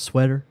 Wear like a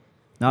sweater,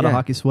 not a Yeah.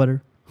 hockey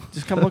sweater.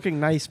 Just come looking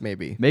nice,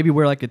 maybe. Maybe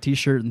wear like a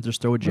t-shirt and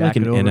just throw a Like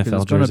jacket an over because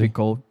NFL it's gonna jersey? be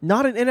cold.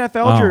 Not an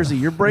NFL Oh. jersey.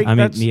 You're breaking. I mean,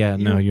 that's, yeah,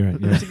 no, you're right.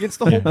 You're That's right. against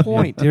the whole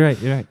point. You're right.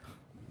 You're right.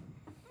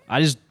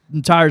 I just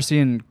am tired of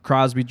seeing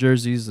Crosby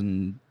jerseys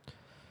and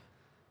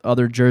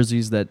other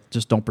jerseys that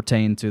just don't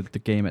pertain to the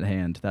game at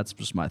hand. That's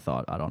just my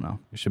thought. I don't know.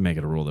 We should make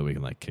it a rule that we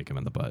can like kick him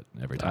in the butt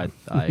every I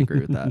time. agree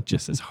with that.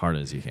 Just as hard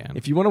as you can.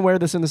 If you want to wear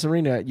this in this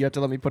arena, you have to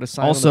let me put a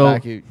sign Also- on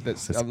the back that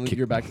Says on kick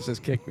your back that says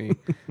 "kick me."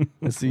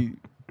 Let's see.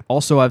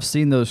 Also, I've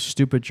seen those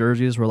stupid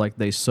jerseys where like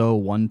they sew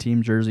one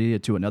team jersey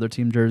to another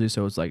team jersey,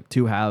 so it's like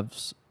two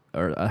halves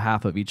or a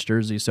half of each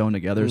jersey sewn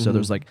together. So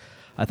there's like,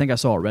 I think I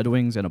saw a Red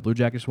Wings and a Blue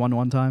Jackets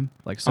one time,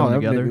 like Oh, sewn that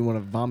together. made me want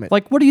to vomit.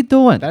 Like, what are you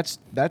doing? That's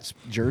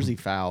jersey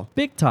foul.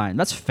 Big time.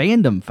 That's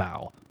fandom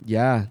foul.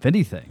 Yeah. If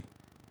anything.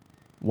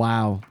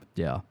 Wow.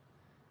 Yeah.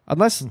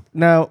 Unless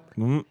now,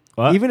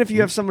 What? even if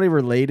you have somebody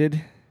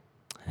related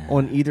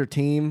on either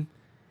team,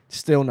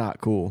 still not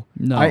cool.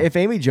 No. If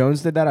Amy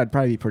Jones did that, I'd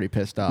probably be pretty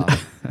pissed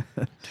off.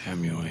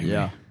 Damn you, Amy.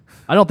 Yeah.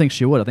 I don't think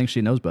she would. I think she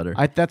knows better.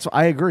 I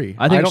agree.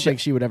 I don't think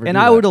she would ever. And do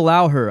I that. would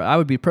allow her. I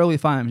would be perfectly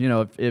fine. You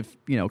know, if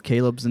you know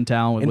Caleb's in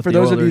town. And with for the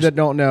those of you Oilers, that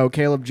don't know,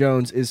 Caleb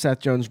Jones is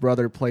Seth Jones'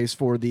 brother. Plays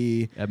for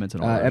the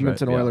Edmonton Oilers.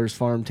 Edmonton right? Yeah. Oilers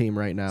farm team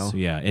right now. So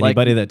yeah,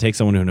 anybody that takes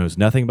someone who knows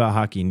nothing about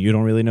hockey and you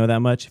don't really know that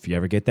much, if you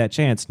ever get that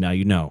chance, now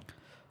you know.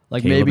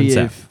 Like Caleb maybe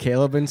and if Seth.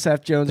 Caleb and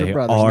Seth Jones They are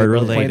brothers. are and they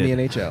both play in the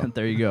related. NHL.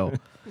 there you go.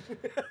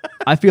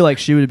 I feel like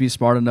she would be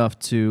smart enough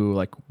to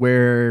like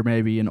wear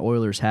maybe an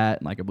Oilers hat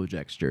and like a Blue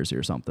Jackets jersey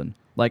or something.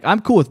 Like I'm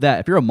cool with that.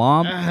 If you're a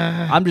mom,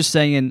 I'm just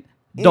saying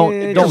don't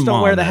just don't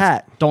mom, wear the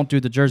that's- hat. don't do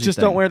the jersey. Just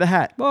thing. don't wear the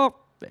hat. Well,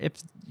 if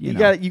you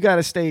know, You got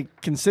to stay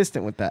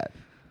consistent with that.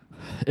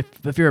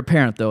 if you're a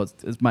parent though,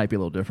 it might be a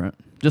little different.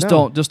 Just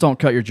No. don't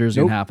cut your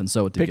jersey in Nope. half and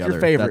sew it Pick together.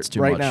 your favorite That's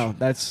too right much. now.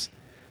 That's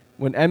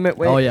when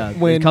Edmonton. Oh yeah,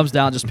 when it comes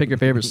down. Just pick your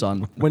favorite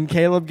son. when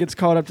Caleb gets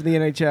called up to the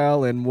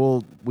NHL and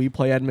we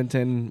play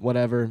Edmonton,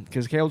 whatever.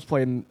 Because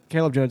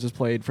Caleb Jones has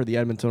played for the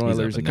Edmonton He's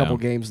Oilers up a and couple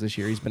down. games this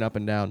year. He's been up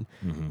and down.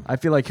 Mm-hmm. I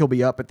feel like he'll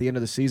be up at the end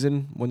of the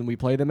season when we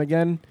play them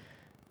again.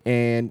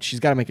 And she's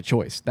got to make a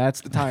choice.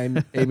 That's the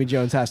time Amy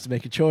Jones has to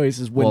make a choice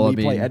is when Well, I we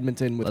play mean,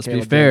 Edmonton with Let's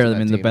Caleb be fair. Jones I on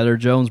mean, that the team. better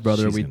Jones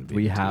brother, She's we gonna be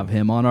we the have team.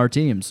 him on our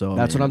team. So I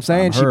That's mean, what I'm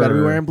saying. on She better be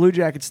her. wearing Blue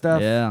Jacket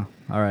stuff. Yeah.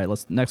 All right.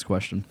 Next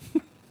question.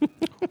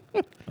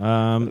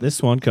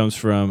 This one comes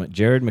from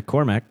Jared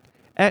McCormack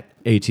at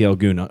ATL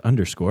Goon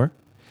 _.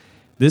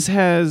 This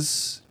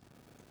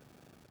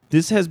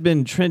has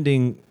been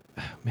trending.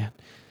 Oh, man,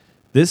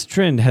 this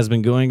trend has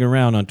been going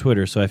around on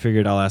Twitter, so I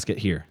figured I'll ask it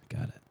here.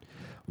 Got it.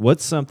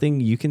 What's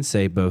something you can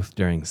say both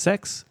during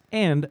sex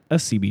and a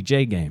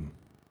CBJ game?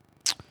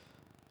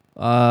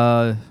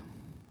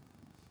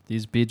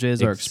 These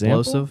BJs are Example?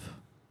 explosive.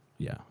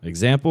 Yeah.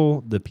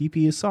 Example: the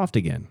PP is soft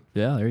again,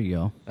 Yeah. There you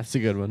go. That's a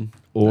good one.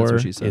 or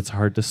what she said. it's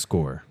hard to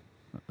score.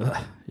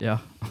 Yeah.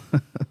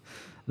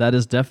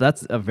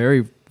 That's a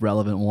very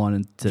relevant one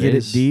in Get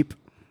today's. it deep.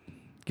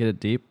 Get it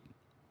deep.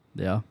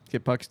 Yeah.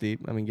 Get pucks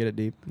deep. I mean, get it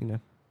deep. You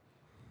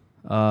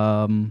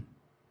know.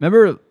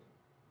 Remember,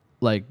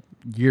 like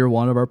year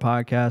one of our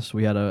podcast,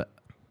 we had a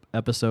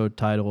episode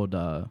titled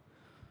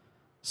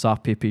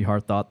 "Soft PP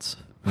Hard Thoughts."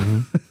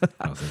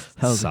 That was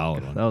That was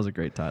solid one. That was a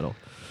great title.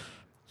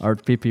 Our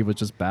PP was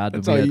just bad.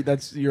 That's but we all. had-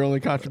 That's your only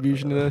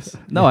contribution to this.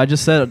 no, I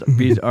just said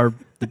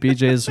the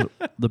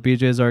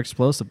BJs are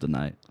explosive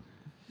tonight.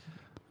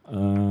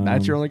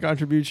 That's your only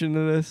contribution to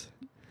this.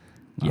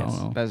 I Yes.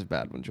 don't know. That's a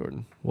bad one,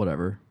 Jordan.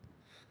 Whatever.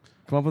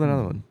 Come up with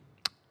another one.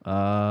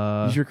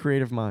 Use your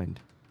creative mind.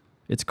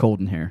 It's cold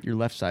in here. Your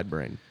left side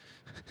brain.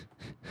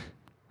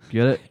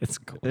 Get it? It's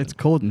cold. It's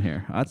cold in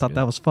here. I thought good.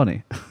 that was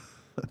funny.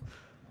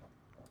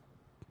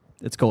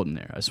 It's cold in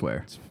there, I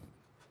swear.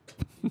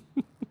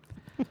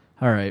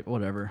 All right,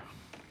 whatever.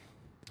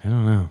 I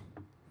don't know.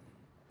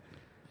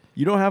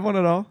 You don't have one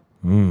at all?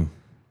 I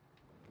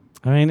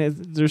mean,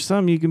 there's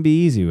some you can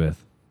be easy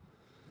with.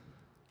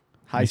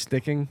 High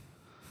sticking.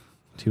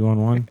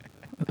 2-on-1.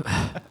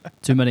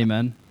 Too many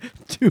men.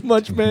 Too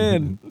much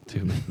man.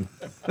 Too many.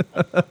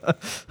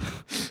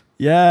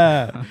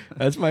 Yeah,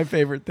 that's my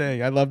favorite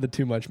thing. I love the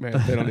too much man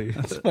penalty.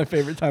 That's my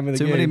favorite time of the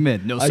Too game. many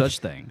men, no I- such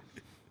thing.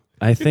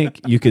 I think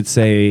you could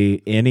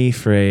say any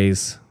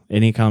phrase,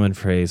 any common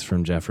phrase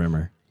from Jeff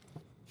Rimmer.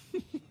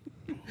 Yeah.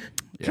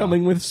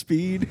 Coming with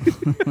speed.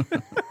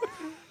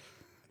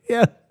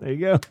 Yeah, there you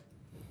go.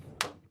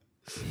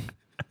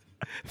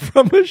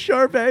 From a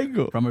sharp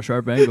angle. From a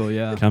sharp angle,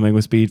 yeah. Coming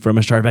with speed from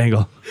a sharp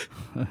angle.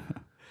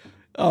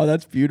 Oh,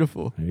 that's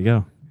beautiful. There you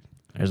go.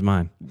 There's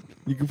mine.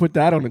 You can put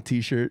that on a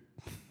t-shirt.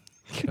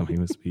 Coming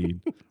with speed.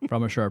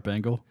 From a sharp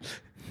angle.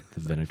 The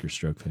vinegar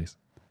stroke face.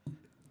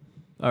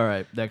 All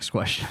right, next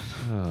question.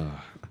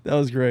 That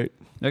was great.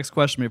 Next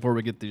question before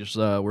we get these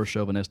we're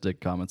chauvinistic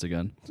comments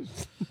again.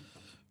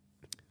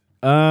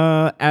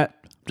 At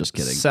Just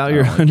kidding.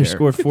 Salyer I don't really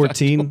care.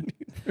 _14.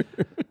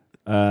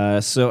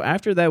 So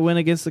after that win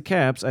against the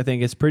Caps, I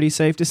think it's pretty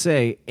safe to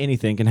say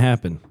anything can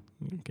happen.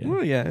 Okay.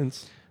 Well, yeah,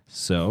 it's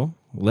So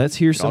let's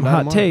hear some down hot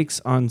tomorrow. takes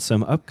on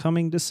some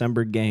upcoming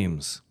December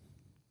games.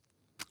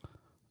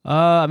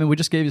 I mean, we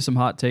just gave you some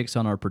hot takes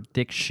on our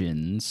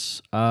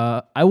predictions.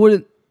 I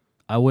wouldn't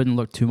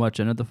look too much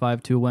into the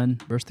 5-2 win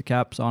versus the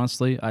Caps.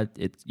 Honestly,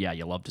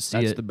 you love to see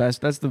that's it. the best.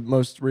 That's the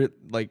most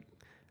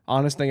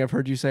honest thing I've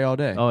heard you say all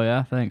day. Oh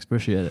yeah, thanks,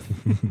 appreciate it.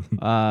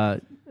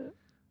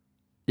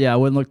 Yeah, I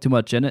wouldn't look too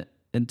much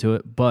into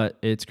it, but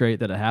it's great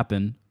that it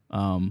happened.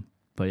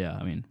 But yeah,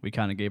 I mean, we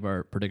kind of gave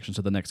our predictions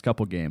to the next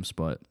couple games,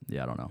 but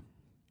yeah, I don't know.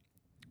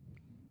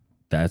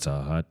 That's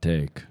a hot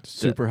take.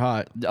 Super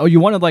hot. Oh, you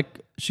wanted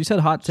she said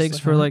hot takes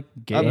for like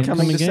games.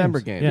 Upcoming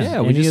December games. Yeah,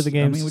 Yeah, we any just- of the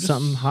games, I mean, we just-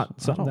 something hot,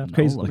 I something don't that know,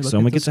 crazy. let me Like look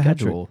someone at the gets a hat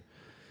trick. schedule.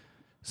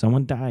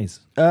 Someone dies.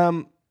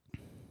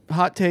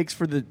 Hot takes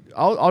for the.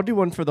 I'll do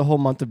one for the whole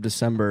month of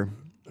December.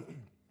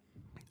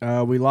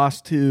 We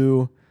lost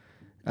to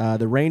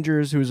the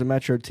Rangers, who was a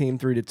Metro team,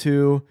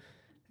 3-2,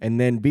 and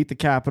then beat the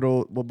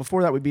Capital. Well,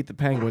 before that we beat the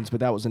Penguins, but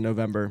that was in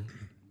November.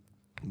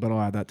 But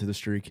I'll add that to the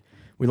streak.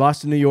 We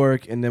lost to New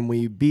York, and then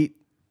we beat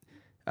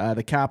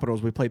the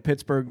Capitals. We play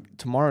Pittsburgh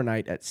tomorrow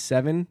night at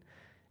 7,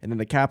 and then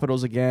the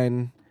Capitals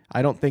again.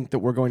 I don't think that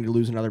we're going to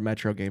lose another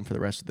Metro game for the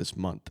rest of this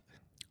month.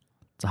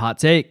 It's a hot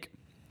take.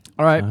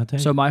 All right, Hot take.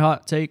 so my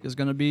hot take is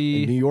going to In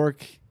be New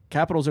York,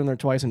 Capitals are in there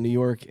twice in New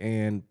York,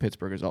 and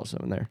Pittsburgh is also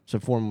in there. So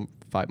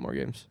 5 more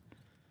games.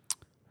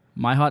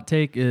 my hot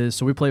take is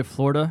so we play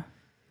Florida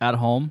at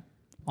home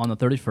on the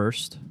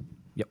 31st.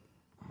 Yep.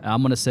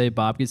 I'm going to say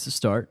Bob gets to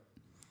start,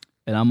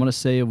 and I'm going to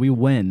say we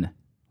win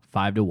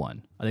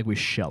 5-1. I think we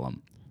shell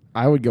them.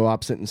 I would go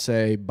opposite and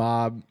say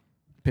Bob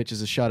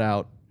pitches a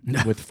shutout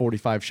with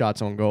 45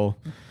 shots on goal.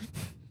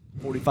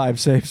 45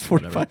 saves,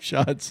 45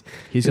 shots.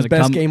 He's His gonna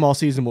best come- game all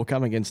season will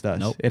come against us.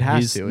 Nope. It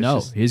has He's- to. It's No,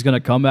 just- he's going to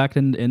come back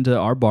into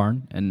our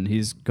barn, and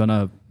he's going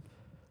to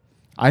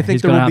I think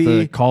he's there going to will have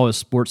be to call his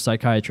sports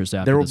psychiatrist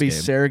after there will this be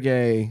game.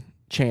 Sergey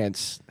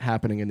chants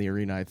happening in the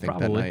arena. I think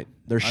Probably. that night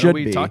there I know should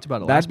we be. talked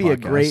about it That'd last be a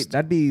podcast. great.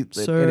 That'd be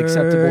an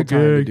acceptable time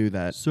to do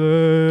that.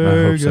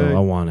 I hope so.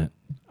 I want it.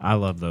 I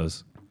love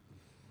those.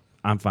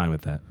 I'm fine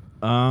with that.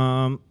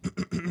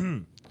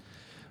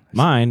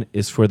 Mine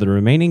is for the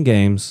remaining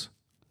games.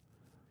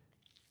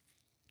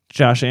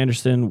 Josh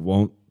Anderson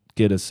won't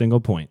get a single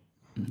point,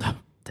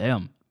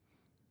 Damn.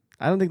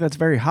 I don't think that's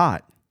very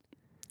hot.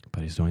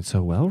 but he's doing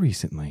so well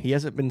recently. He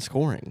hasn't been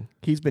scoring.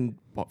 He's been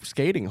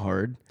skating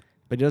hard,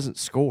 but he doesn't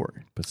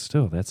score But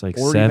still, that's like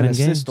or 7 even games.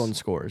 assist on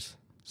scores.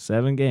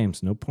 7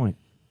 games, no point.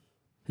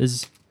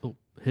 His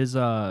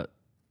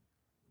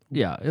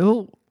yeah,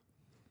 he'll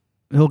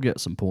get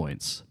some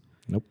points.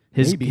 Nope.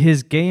 Maybe.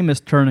 His game is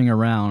turning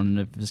around.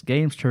 If his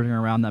game's turning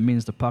around, that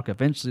means the puck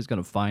eventually is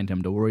going to find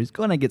him to where he's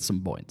going to get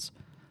some points.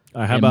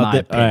 All right, how In about my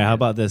this? All right, opinion. how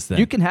about this then?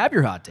 You can have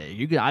your hot take.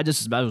 You can. That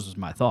was just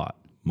my thought.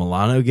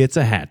 Milano gets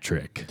a hat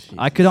trick.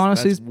 I could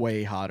honestly. That's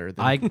way hotter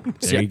than I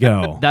There you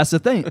go. That's the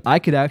thing. I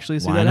could actually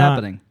see Why that not?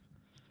 happening.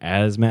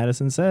 As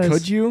Madison says,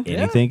 Could you?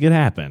 Anything could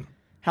happen.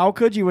 How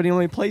could you when he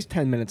only plays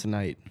 10 minutes a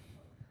night?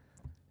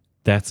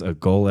 That's a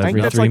goal I think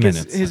every that's 3 like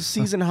minutes. his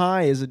season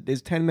high is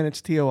 10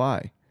 minutes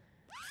TOI.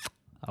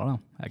 I don't know.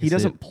 I can He see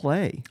doesn't it.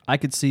 play. I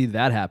could see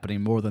that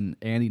happening more than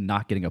Andy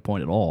not getting a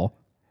point at all.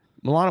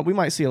 Milano, we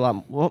might see a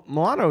lot. Well,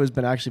 Milano has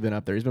been actually been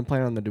up there. He's been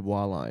playing on the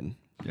Dubois line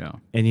Yeah.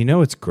 And you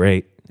know it's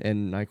great.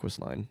 and Nyquist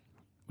line.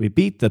 We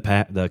beat the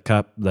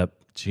cup.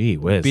 Gee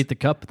whiz. Beat the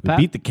cup. we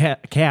beat the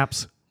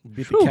Caps.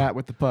 Beat the cat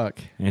with the puck.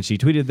 And she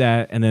tweeted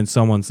that, and then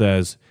someone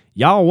says,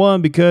 "Y'all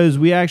won because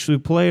we actually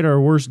played our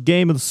worst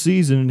game of the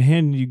season and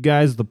handed you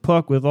guys the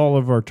puck with all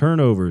of our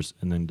turnovers."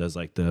 And then does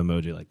like the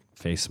emoji, like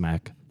face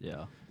smack.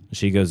 Yeah.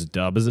 She goes,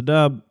 "Dub is a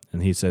dub,"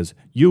 and he says,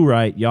 "You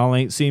right. Y'all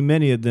ain't seen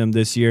many of them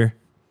this year."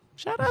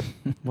 Shut up.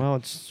 Well,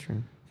 it's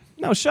true.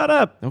 No, shut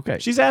up. Okay.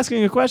 She's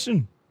asking a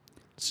question.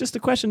 It's just a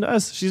question to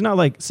us. She's not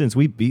like, since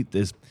we beat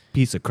this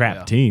piece of crap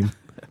Yeah. team,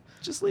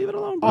 just leave it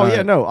alone. Oh bro.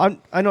 yeah, no.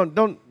 I don't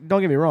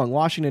get me wrong.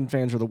 Washington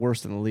fans are the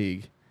worst in the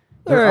league.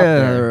 They're up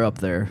there. They're up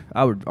there.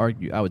 I would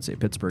argue. I would say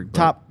Pittsburgh.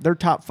 but- They're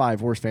top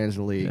 5 worst fans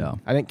in the league. Yeah.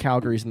 I think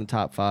Calgary's in the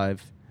top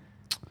 5,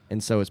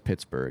 and so is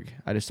Pittsburgh.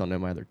 I just don't know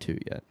my other 2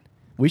 yet.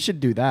 We should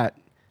do that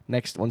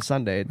on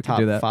Sunday. can Top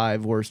do that.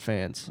 5 worst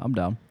fans. I'm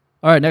down.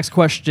 All right, next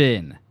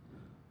question.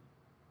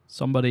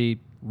 Somebody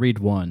read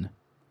one.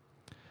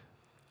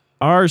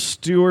 R.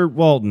 Stuart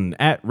Walton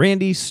at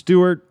Randy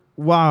Stewart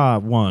Wah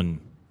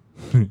 1.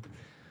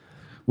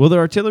 Will the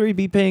artillery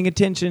be paying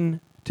attention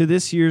to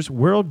this year's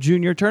World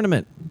Junior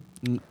Tournament?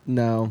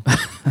 No.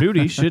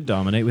 Booty should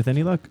dominate with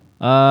any luck.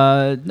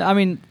 I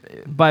mean,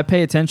 by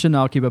pay attention,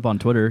 I'll keep up on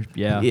Twitter.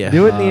 Yeah. Yeah.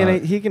 Do it in the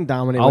NHL. He can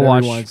dominate I'll whatever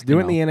watch, he wants. you Do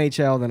it in know. the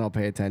NHL, then I'll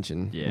pay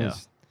attention. Yeah.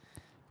 It's-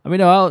 I mean,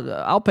 no,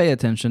 I'll pay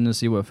attention to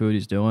see what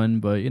Foodie's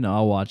doing, but,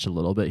 I'll watch a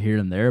little bit here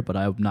and there, but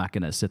I'm not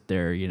going to sit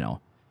there,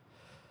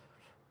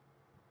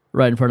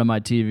 right in front of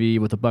my TV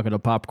with a bucket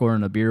of popcorn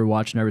and a beer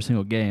watching every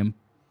single game.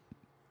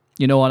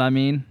 You know what I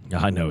mean?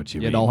 I know what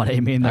you mean. You know what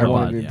I mean I there,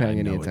 won't bud? be Yeah, paying I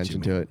any know what you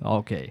attention mean. to it.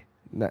 Okay.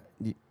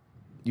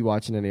 You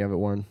watching any of it,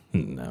 Warren?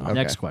 No. Okay.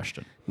 Next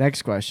question.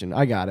 Next question.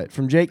 I got it.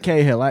 From Jake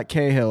Cahill at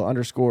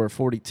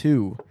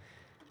Cahill_42.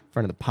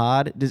 Front of the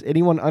pod. Does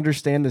anyone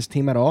understand this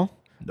team at all?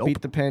 Nope.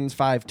 Beat the Pens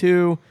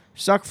 5-2.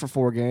 Suck for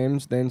 4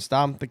 games. Then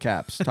stomp the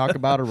Caps. Talk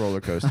about a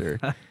roller coaster.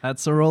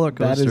 That's a roller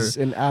That coaster. is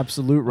an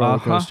absolute roller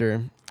Uh-huh.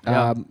 coaster.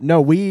 Yeah. No,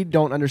 we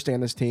don't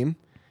understand this team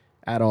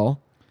at all.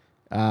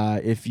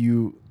 If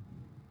you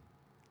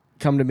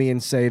come to me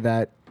and say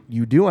that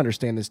you do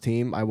understand this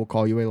team, I will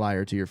call you a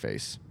liar to your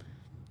face.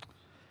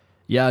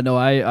 Yeah, no,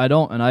 I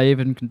don't. And I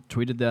even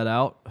tweeted that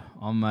out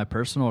on my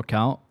personal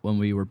account when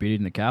we were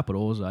beating the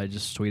Capitals. I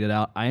just tweeted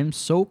out, I am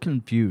so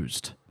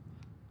confused.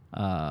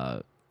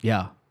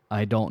 Yeah,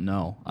 I don't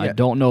know. I Yeah.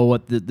 don't know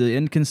what the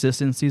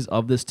inconsistencies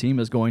of this team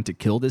is going to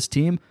kill this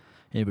team.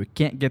 If we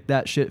can't get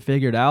that shit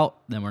figured out,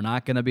 then we're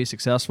not going to be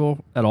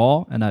successful at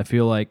all. And I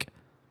feel like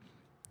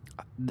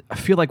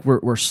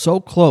we're so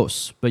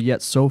close, but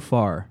yet so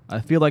far. I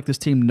feel like this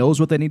team knows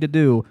what they need to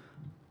do,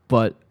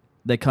 but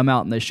they come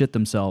out and they shit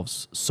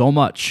themselves so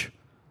much.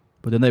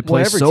 But then they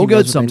play every so team good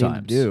knows what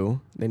sometimes.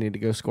 They need to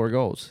go score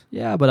goals.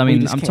 Yeah, but I We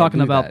mean, just I'm can't talking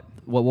do about that.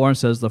 what Warren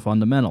says, the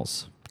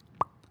fundamentals.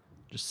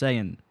 Just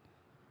saying.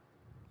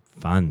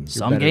 Fun.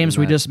 Some better games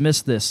than we that. just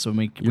miss this and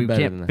we better than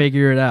can't that.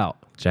 figure it out.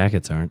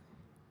 Jackets aren't.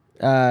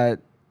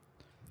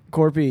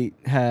 Corpy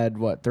had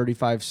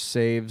 37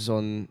 saves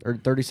on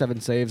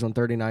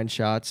 39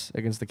 shots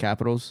against the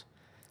Capitals.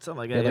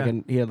 Something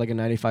like He had like a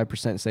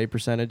 95% save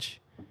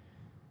percentage.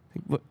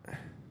 Where's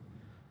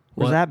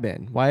What? that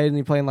been? Why isn't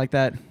he playing like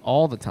that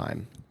all the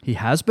time? He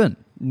has been.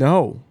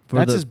 No, For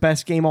that's the- his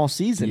best game all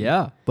season.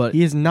 Yeah, but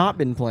He has not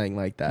been playing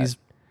like that. he's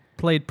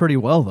played pretty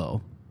well,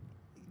 though.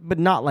 But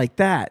not like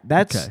that.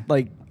 That's Okay.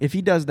 like, if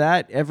he does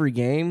that every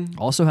game,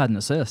 Also had an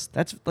assist.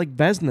 that's like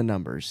Vezina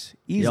numbers.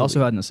 Easily. He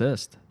also had an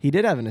assist. He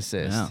did have an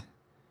assist. Yeah.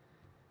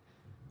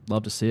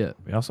 Love to see it.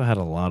 We also had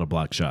a lot of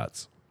block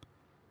shots.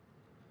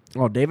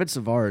 Oh, David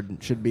Savard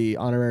should be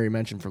honorary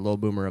mention for Low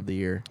Boomer of the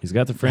Year. He's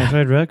got the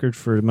franchise record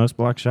for the most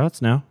block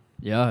shots now.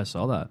 Yeah, I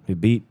saw that. He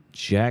beat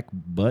Jack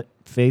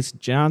Buttface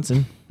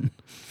Johnson.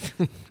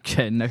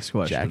 Okay, next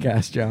question.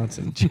 Jackass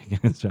Johnson.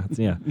 Johnson,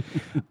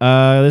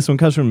 yeah. This one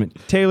comes from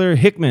Taylor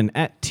Hickman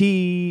at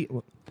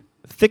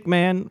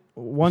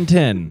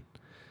Thickman110.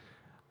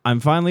 I'm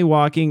finally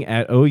walking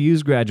at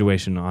OU's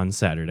graduation on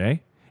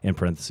Saturday. In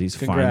parentheses,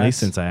 finally, Congrats.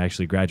 since I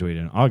actually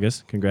graduated in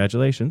August.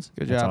 Congratulations.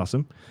 Good That's job.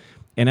 awesome.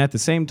 And at the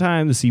same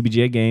time, the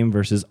CBJ game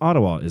versus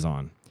Ottawa is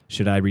on.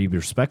 Should I be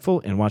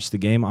respectful and watch the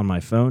game on my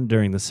phone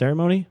during the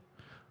ceremony?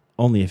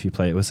 Only if you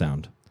play it with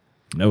sound.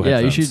 No Yeah,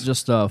 headphones. you should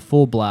just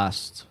full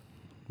blast.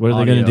 What are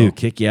they going to audio. do?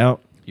 Kick you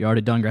out? You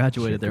already done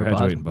graduated there,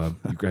 Graduating,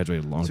 bud. bub. You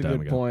graduated a long That's a time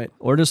good ago. point.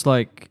 Or just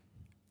like,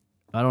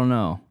 I don't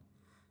know.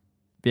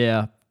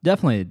 Yeah,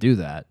 definitely do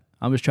that.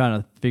 I'm just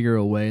trying to figure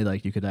a way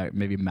like you could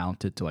maybe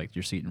mount it to like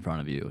your seat in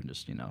front of you and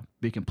just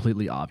be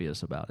completely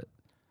obvious about it.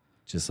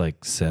 Just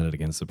like set it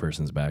against the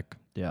person's back.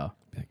 Yeah,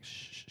 Like,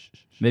 shh, shh, shh,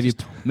 shh.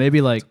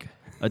 maybe like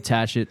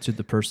attach it to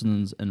the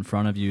person's in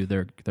front of you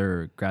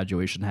their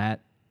graduation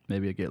hat.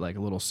 Maybe get like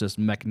a little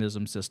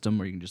mechanism system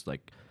where you can just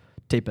like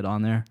tape it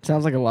on there.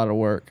 Sounds like a lot of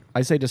work.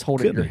 I say just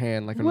hold it in Could your be.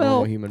 hand like a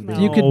normal human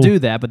being. you could do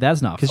that, but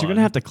that's not Because fun. you're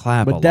gonna have to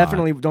clap a But lot.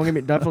 definitely,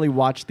 definitely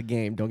watch the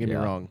game. Don't get me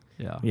Yeah. wrong.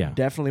 Yeah. Yeah.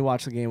 Definitely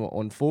watch the game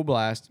on full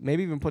blast.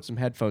 Maybe even put some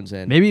headphones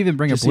in. Maybe even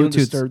bring Just so you don't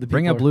disturb the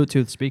bring a people.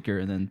 Bluetooth speaker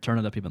and then turn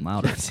it up even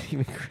louder. That's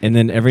even crazy. And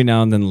then every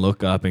now and then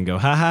look up and go,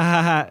 ha ha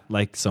ha ha,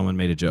 like someone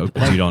made a joke,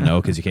 but you don't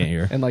know because you can't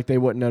hear. And like they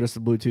wouldn't notice the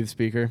Bluetooth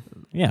speaker.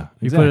 Yeah,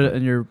 You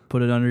exactly.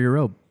 put it under your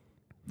robe.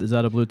 Is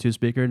that a Bluetooth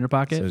speaker in your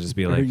pocket? So just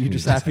be Or like, you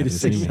just happy to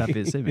see Just me. happy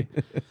to see me.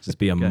 Just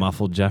be a Okay.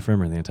 muffled Jeff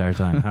Rimmer the entire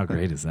time. How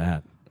great is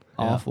that?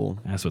 Yeah. Awful.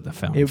 That's what the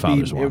founding It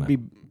fathers would be.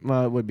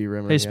 wanted. It would be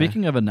Rimmer. Hey, yeah.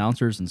 speaking of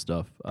announcers and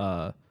stuff,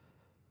 I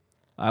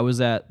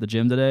was at the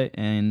gym today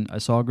and I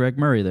saw Greg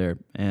Murray there,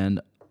 and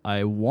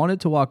I wanted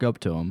to walk up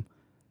to him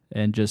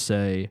and just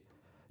say,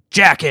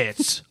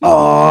 "Jackets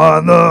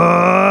on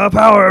the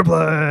power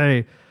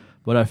play,"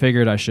 but I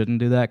figured I shouldn't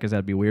do that because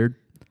that'd be weird.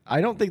 I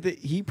don't think that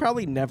he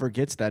probably never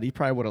gets that. He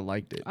probably would have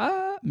liked it.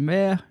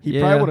 Meh. He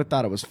yeah. probably would have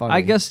thought it was funny.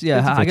 I guess, yeah.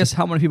 It's I guess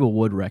how many people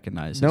would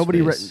recognize his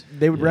nobody. face?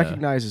 They would Yeah.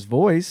 recognize his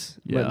voice,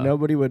 Yeah. but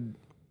nobody would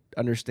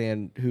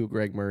understand who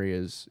Greg Murray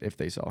is if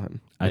they saw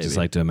him. I just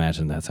like to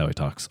imagine that's how he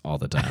talks all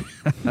the time.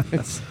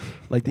 It's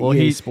like the Well, EA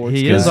he Sports.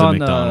 he guy. is Goes to on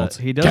McDonald's.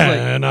 he does like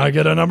Can I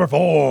get a number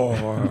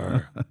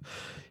 4?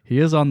 he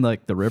is on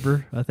like the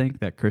river. I think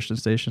that Christian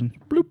station.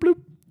 Bloop bloop.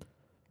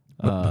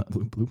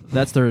 Bloop, bloop.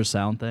 That's their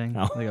sound thing.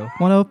 Oh. They go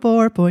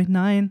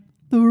 104.9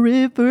 the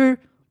river.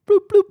 Bloop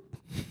bloop.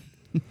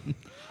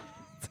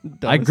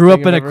 I Dumbest grew up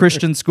thing in I've a ever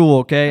Christian school.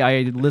 Okay,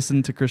 I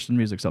listened to Christian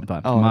music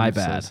sometimes. heard. Oh, My I'm so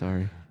bad.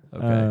 sorry.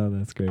 Okay.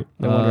 That's great.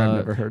 No wonder I've Uh,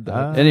 never heard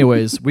that.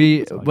 Anyways,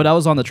 but I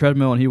was on the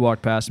treadmill and he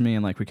walked past me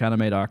and like we kind of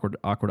made awkward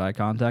eye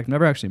contact.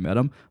 Never actually met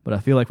him, but I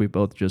feel like we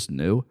both just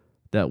knew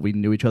that we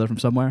knew each other from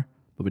somewhere,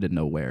 but we didn't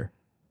know where.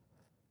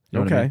 You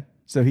know what I Okay. mean?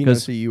 So he 'Cause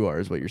knows who you are,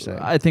 is what you're saying.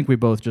 I think we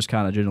both just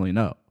kind of genuinely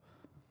know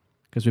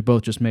because we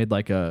both just made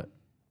like a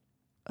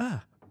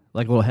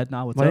like a little head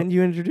nod with Why that. didn't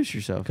you introduce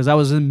yourself? Because I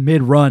was in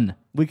mid run.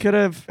 We could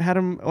have had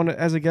him on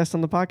as a guest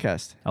on the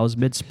podcast. I was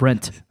mid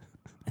sprint.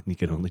 And you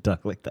can only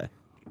talk like that.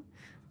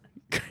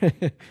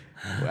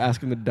 We'll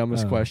ask him the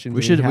dumbest questions. We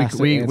and should. he has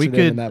to We answer them could.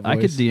 in that I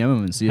could voice. DM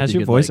him and see. Has if he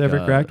your could, voice like,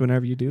 ever cracked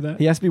whenever you do that?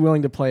 He has to be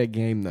willing to play a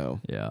game, though.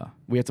 Yeah.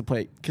 We have to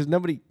play because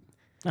nobody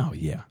Oh,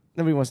 yeah.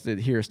 wants to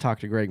hear us talk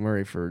to Greg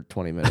Murray for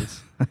 20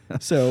 minutes.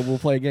 So we'll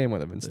play a game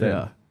with him instead.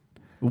 Yeah.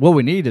 What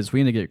we need is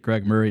we need to get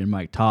Greg Murray and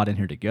Mike Todd in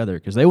here together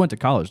because they went to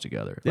college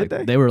together. Did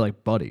they? They were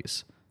like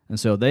buddies, and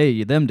so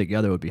them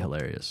together would be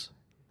hilarious.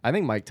 I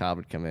think Mike Todd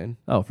would come in.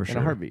 Oh, for In a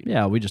sure. heartbeat.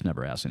 Yeah, we just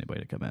never asked anybody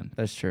to come in.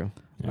 That's true.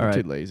 All right.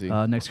 Too lazy.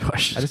 Next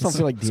question. I just don't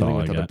feel like That's dealing all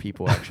I with other got.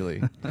 people.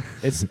 Actually,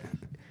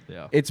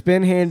 Yeah. it's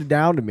been handed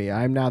down to me.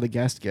 I'm now the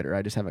guest getter.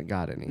 I just haven't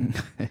got any.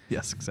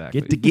 Yes, exactly.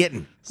 Get to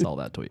getting. Saw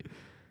that tweet.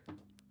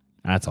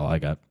 That's all I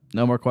got.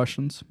 No more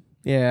questions.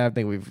 Yeah, I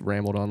think we've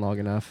rambled on long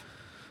enough.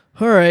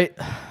 All right.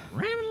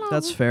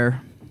 That's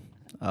fair.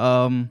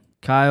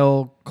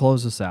 Kyle,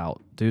 close us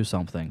out. Do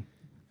something.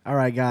 All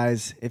right,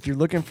 guys. If you're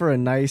looking for a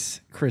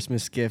nice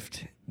Christmas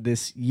gift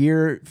this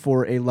year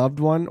for a loved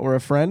one or a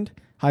friend,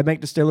 High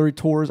Bank Distillery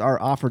tours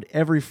are offered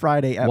every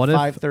Friday at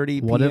 5:30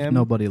 p.m. What if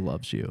nobody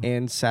loves you?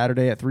 and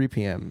Saturday at 3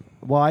 p.m.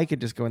 Well, I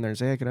could just go in there and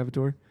say, "I could have a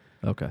tour."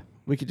 Okay.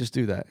 We could just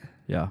do that,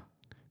 Yeah.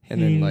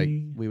 and then like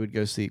we would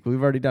go see.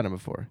 We've already done it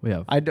before. We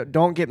have.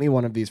 Don't get me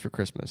one of these for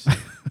Christmas.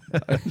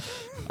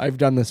 I've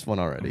done this one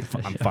already.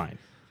 I'm fine.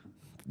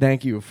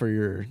 Thank you for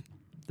your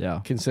Yeah.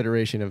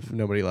 consideration of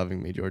nobody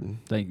loving me, Jordan.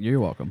 You're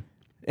welcome.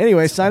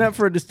 Anyway, sign up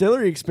for a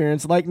distillery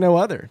experience like no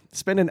other.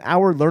 Spend an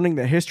hour learning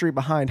the history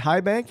behind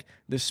High Bank,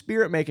 the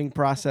spirit making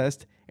process,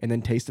 and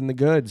then tasting the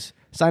goods.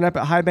 Sign up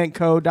at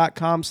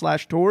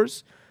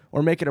highbankco.com/tours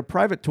or make it a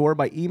private tour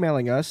by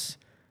emailing us,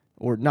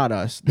 or not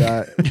us,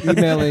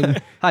 emailing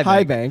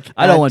High Bank.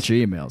 I don't at- want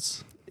your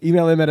emails.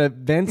 Email them at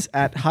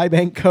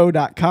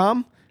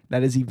events@highbankco.com.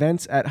 That is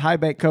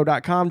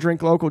events@highbankco.com.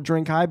 Drink local,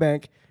 drink High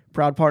Bank.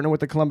 Proud partner with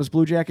the Columbus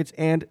Blue Jackets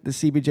and the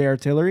CBJ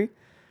Artillery.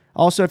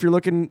 Also, if you're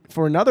looking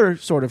for another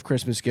sort of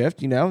Christmas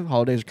gift,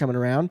 holidays are coming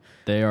around,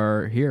 They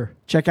are here.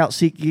 check out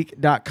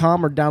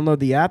SeatGeek.com or download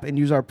the app and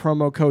use our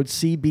promo code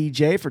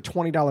CBJ for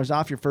 $20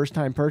 off your first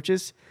time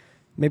purchase.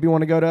 Maybe you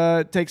want to go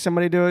to take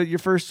somebody to your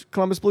first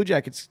Columbus Blue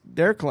Jackets,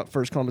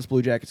 first Columbus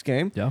Blue Jackets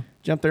game. Yeah.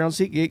 Jump there on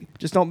SeatGeek.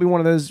 Just don't be one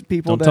of those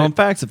people Don't tell them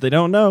facts if they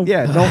don't know.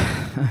 Yeah,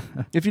 don't.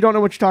 If you don't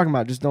know what you're talking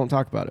about, just don't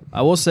talk about it.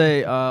 I will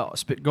say,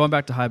 going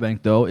back to High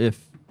Bank though,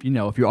 if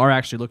you are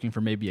actually looking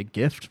for maybe a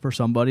gift for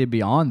somebody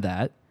beyond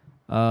that,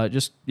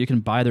 just you can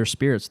buy their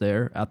spirits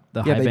there at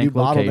the Yeah, High they Bank do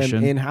bottle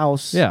location. them in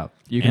house. Yeah,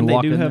 you can And they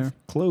walk do in have there.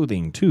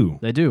 clothing, too.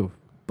 They do,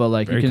 but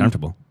like Very you can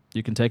comfortable.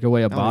 you can take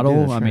away a they bottle. do,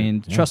 that's I right.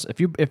 mean, Yeah. trust if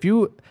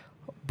you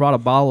brought a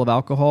bottle of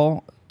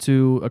alcohol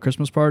to a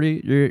Christmas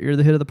party, you're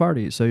the hit of the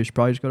party. So you should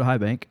probably just go to High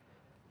Bank,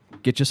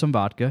 get you some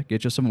vodka,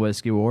 get you some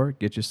whiskey war,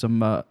 get you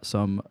some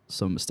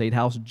State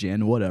House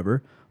gin,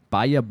 whatever.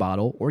 Buy you a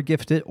bottle or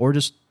gift it or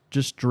just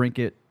drink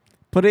it.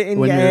 Put it in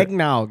When your you're-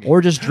 eggnog.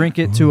 Or just drink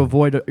it to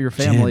avoid your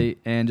family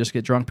and just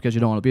get drunk because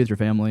you don't want to be with your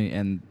family.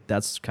 And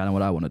that's kind of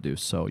what I want to do.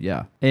 So,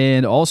 yeah.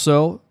 And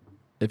also,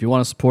 if you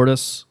want to support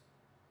us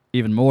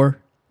even more,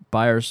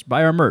 buy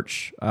our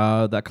merch.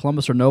 That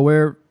Columbus or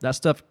Nowhere, that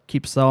stuff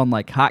keeps selling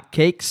like hot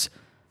cakes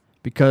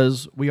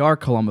because we are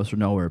Columbus or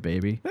Nowhere,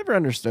 baby. Never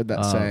understood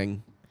that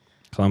saying.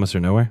 Columbus or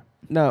nowhere?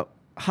 No,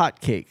 hot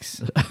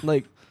cakes.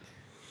 Like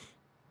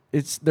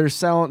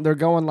they're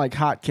going like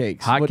hot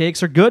cakes. Hot What-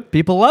 cakes are good.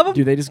 People love them.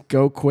 Do they just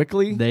go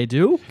quickly? They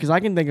do. Because I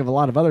can think of a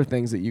lot of other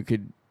things that you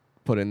could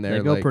put in there.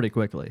 They go like pretty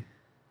quickly.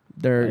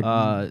 They're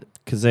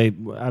Because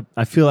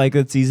I feel like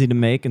it's easy to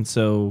make, and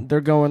so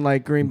they're going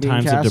like green bean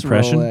Times of casserole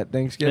depression? at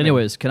Thanksgiving.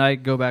 Anyways, can I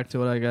go back to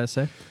what I gotta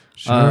say?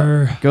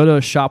 Sure. Go to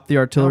I'm just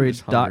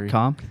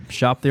shoptheartillery.com.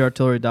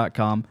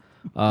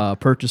 Shoptheartillery.com.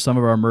 Purchase some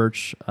of our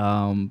merch.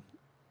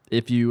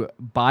 If you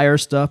buy our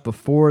stuff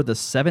before the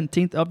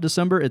 17th of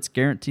December, it's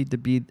guaranteed to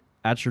be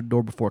at your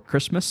door before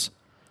Christmas.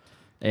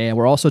 And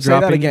we're also say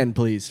dropping that again,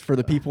 please, for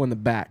the people in the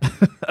back.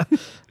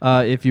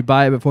 if you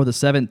buy it before the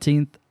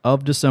 17th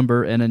of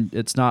December, and then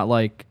it's not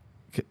like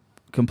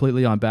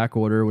completely on back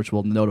order, which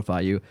will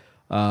notify you,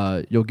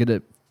 you'll get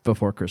it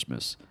before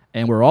Christmas.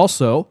 And we're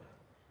also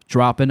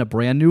dropping a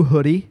brand new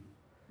hoodie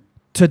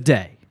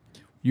today.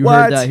 You What?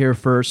 heard that here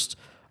first.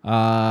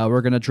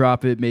 We're going to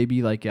drop it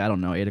maybe like, I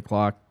don't know, 8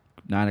 o'clock,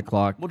 9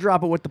 o'clock. We'll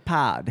drop it with the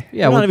pod.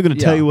 Yeah, We're not we'll- even going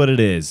to tell you what it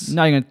is.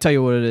 Not even going to tell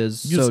you what it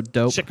is. You So just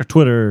dope. Check our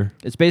Twitter.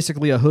 It's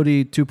basically a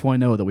hoodie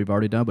 2.0 that we've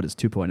already done, but it's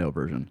 2.0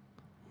 version.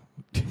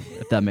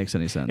 If that makes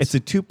any sense. It's a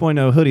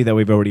 2.0 hoodie that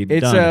we've already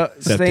It's done. a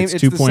except same. It's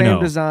It's 2.0. the same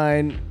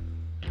design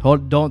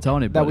Don't tell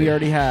anybody. that we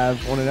already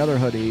have on another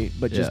hoodie,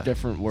 but just Yeah.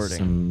 different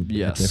wording.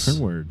 Yes. Different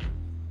word.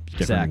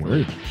 Different Exactly.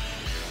 word.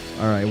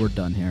 All right, we're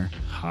done here.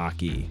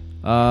 Hockey.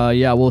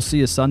 Yeah, we'll see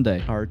you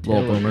Sunday.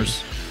 Artillery. Little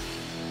boomers.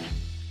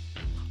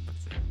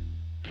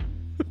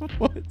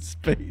 What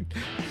Spain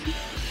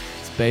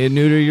Spay and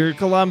neuter your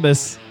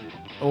Columbus.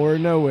 or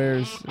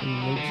nowheres?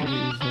 And make sure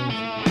you use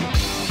those.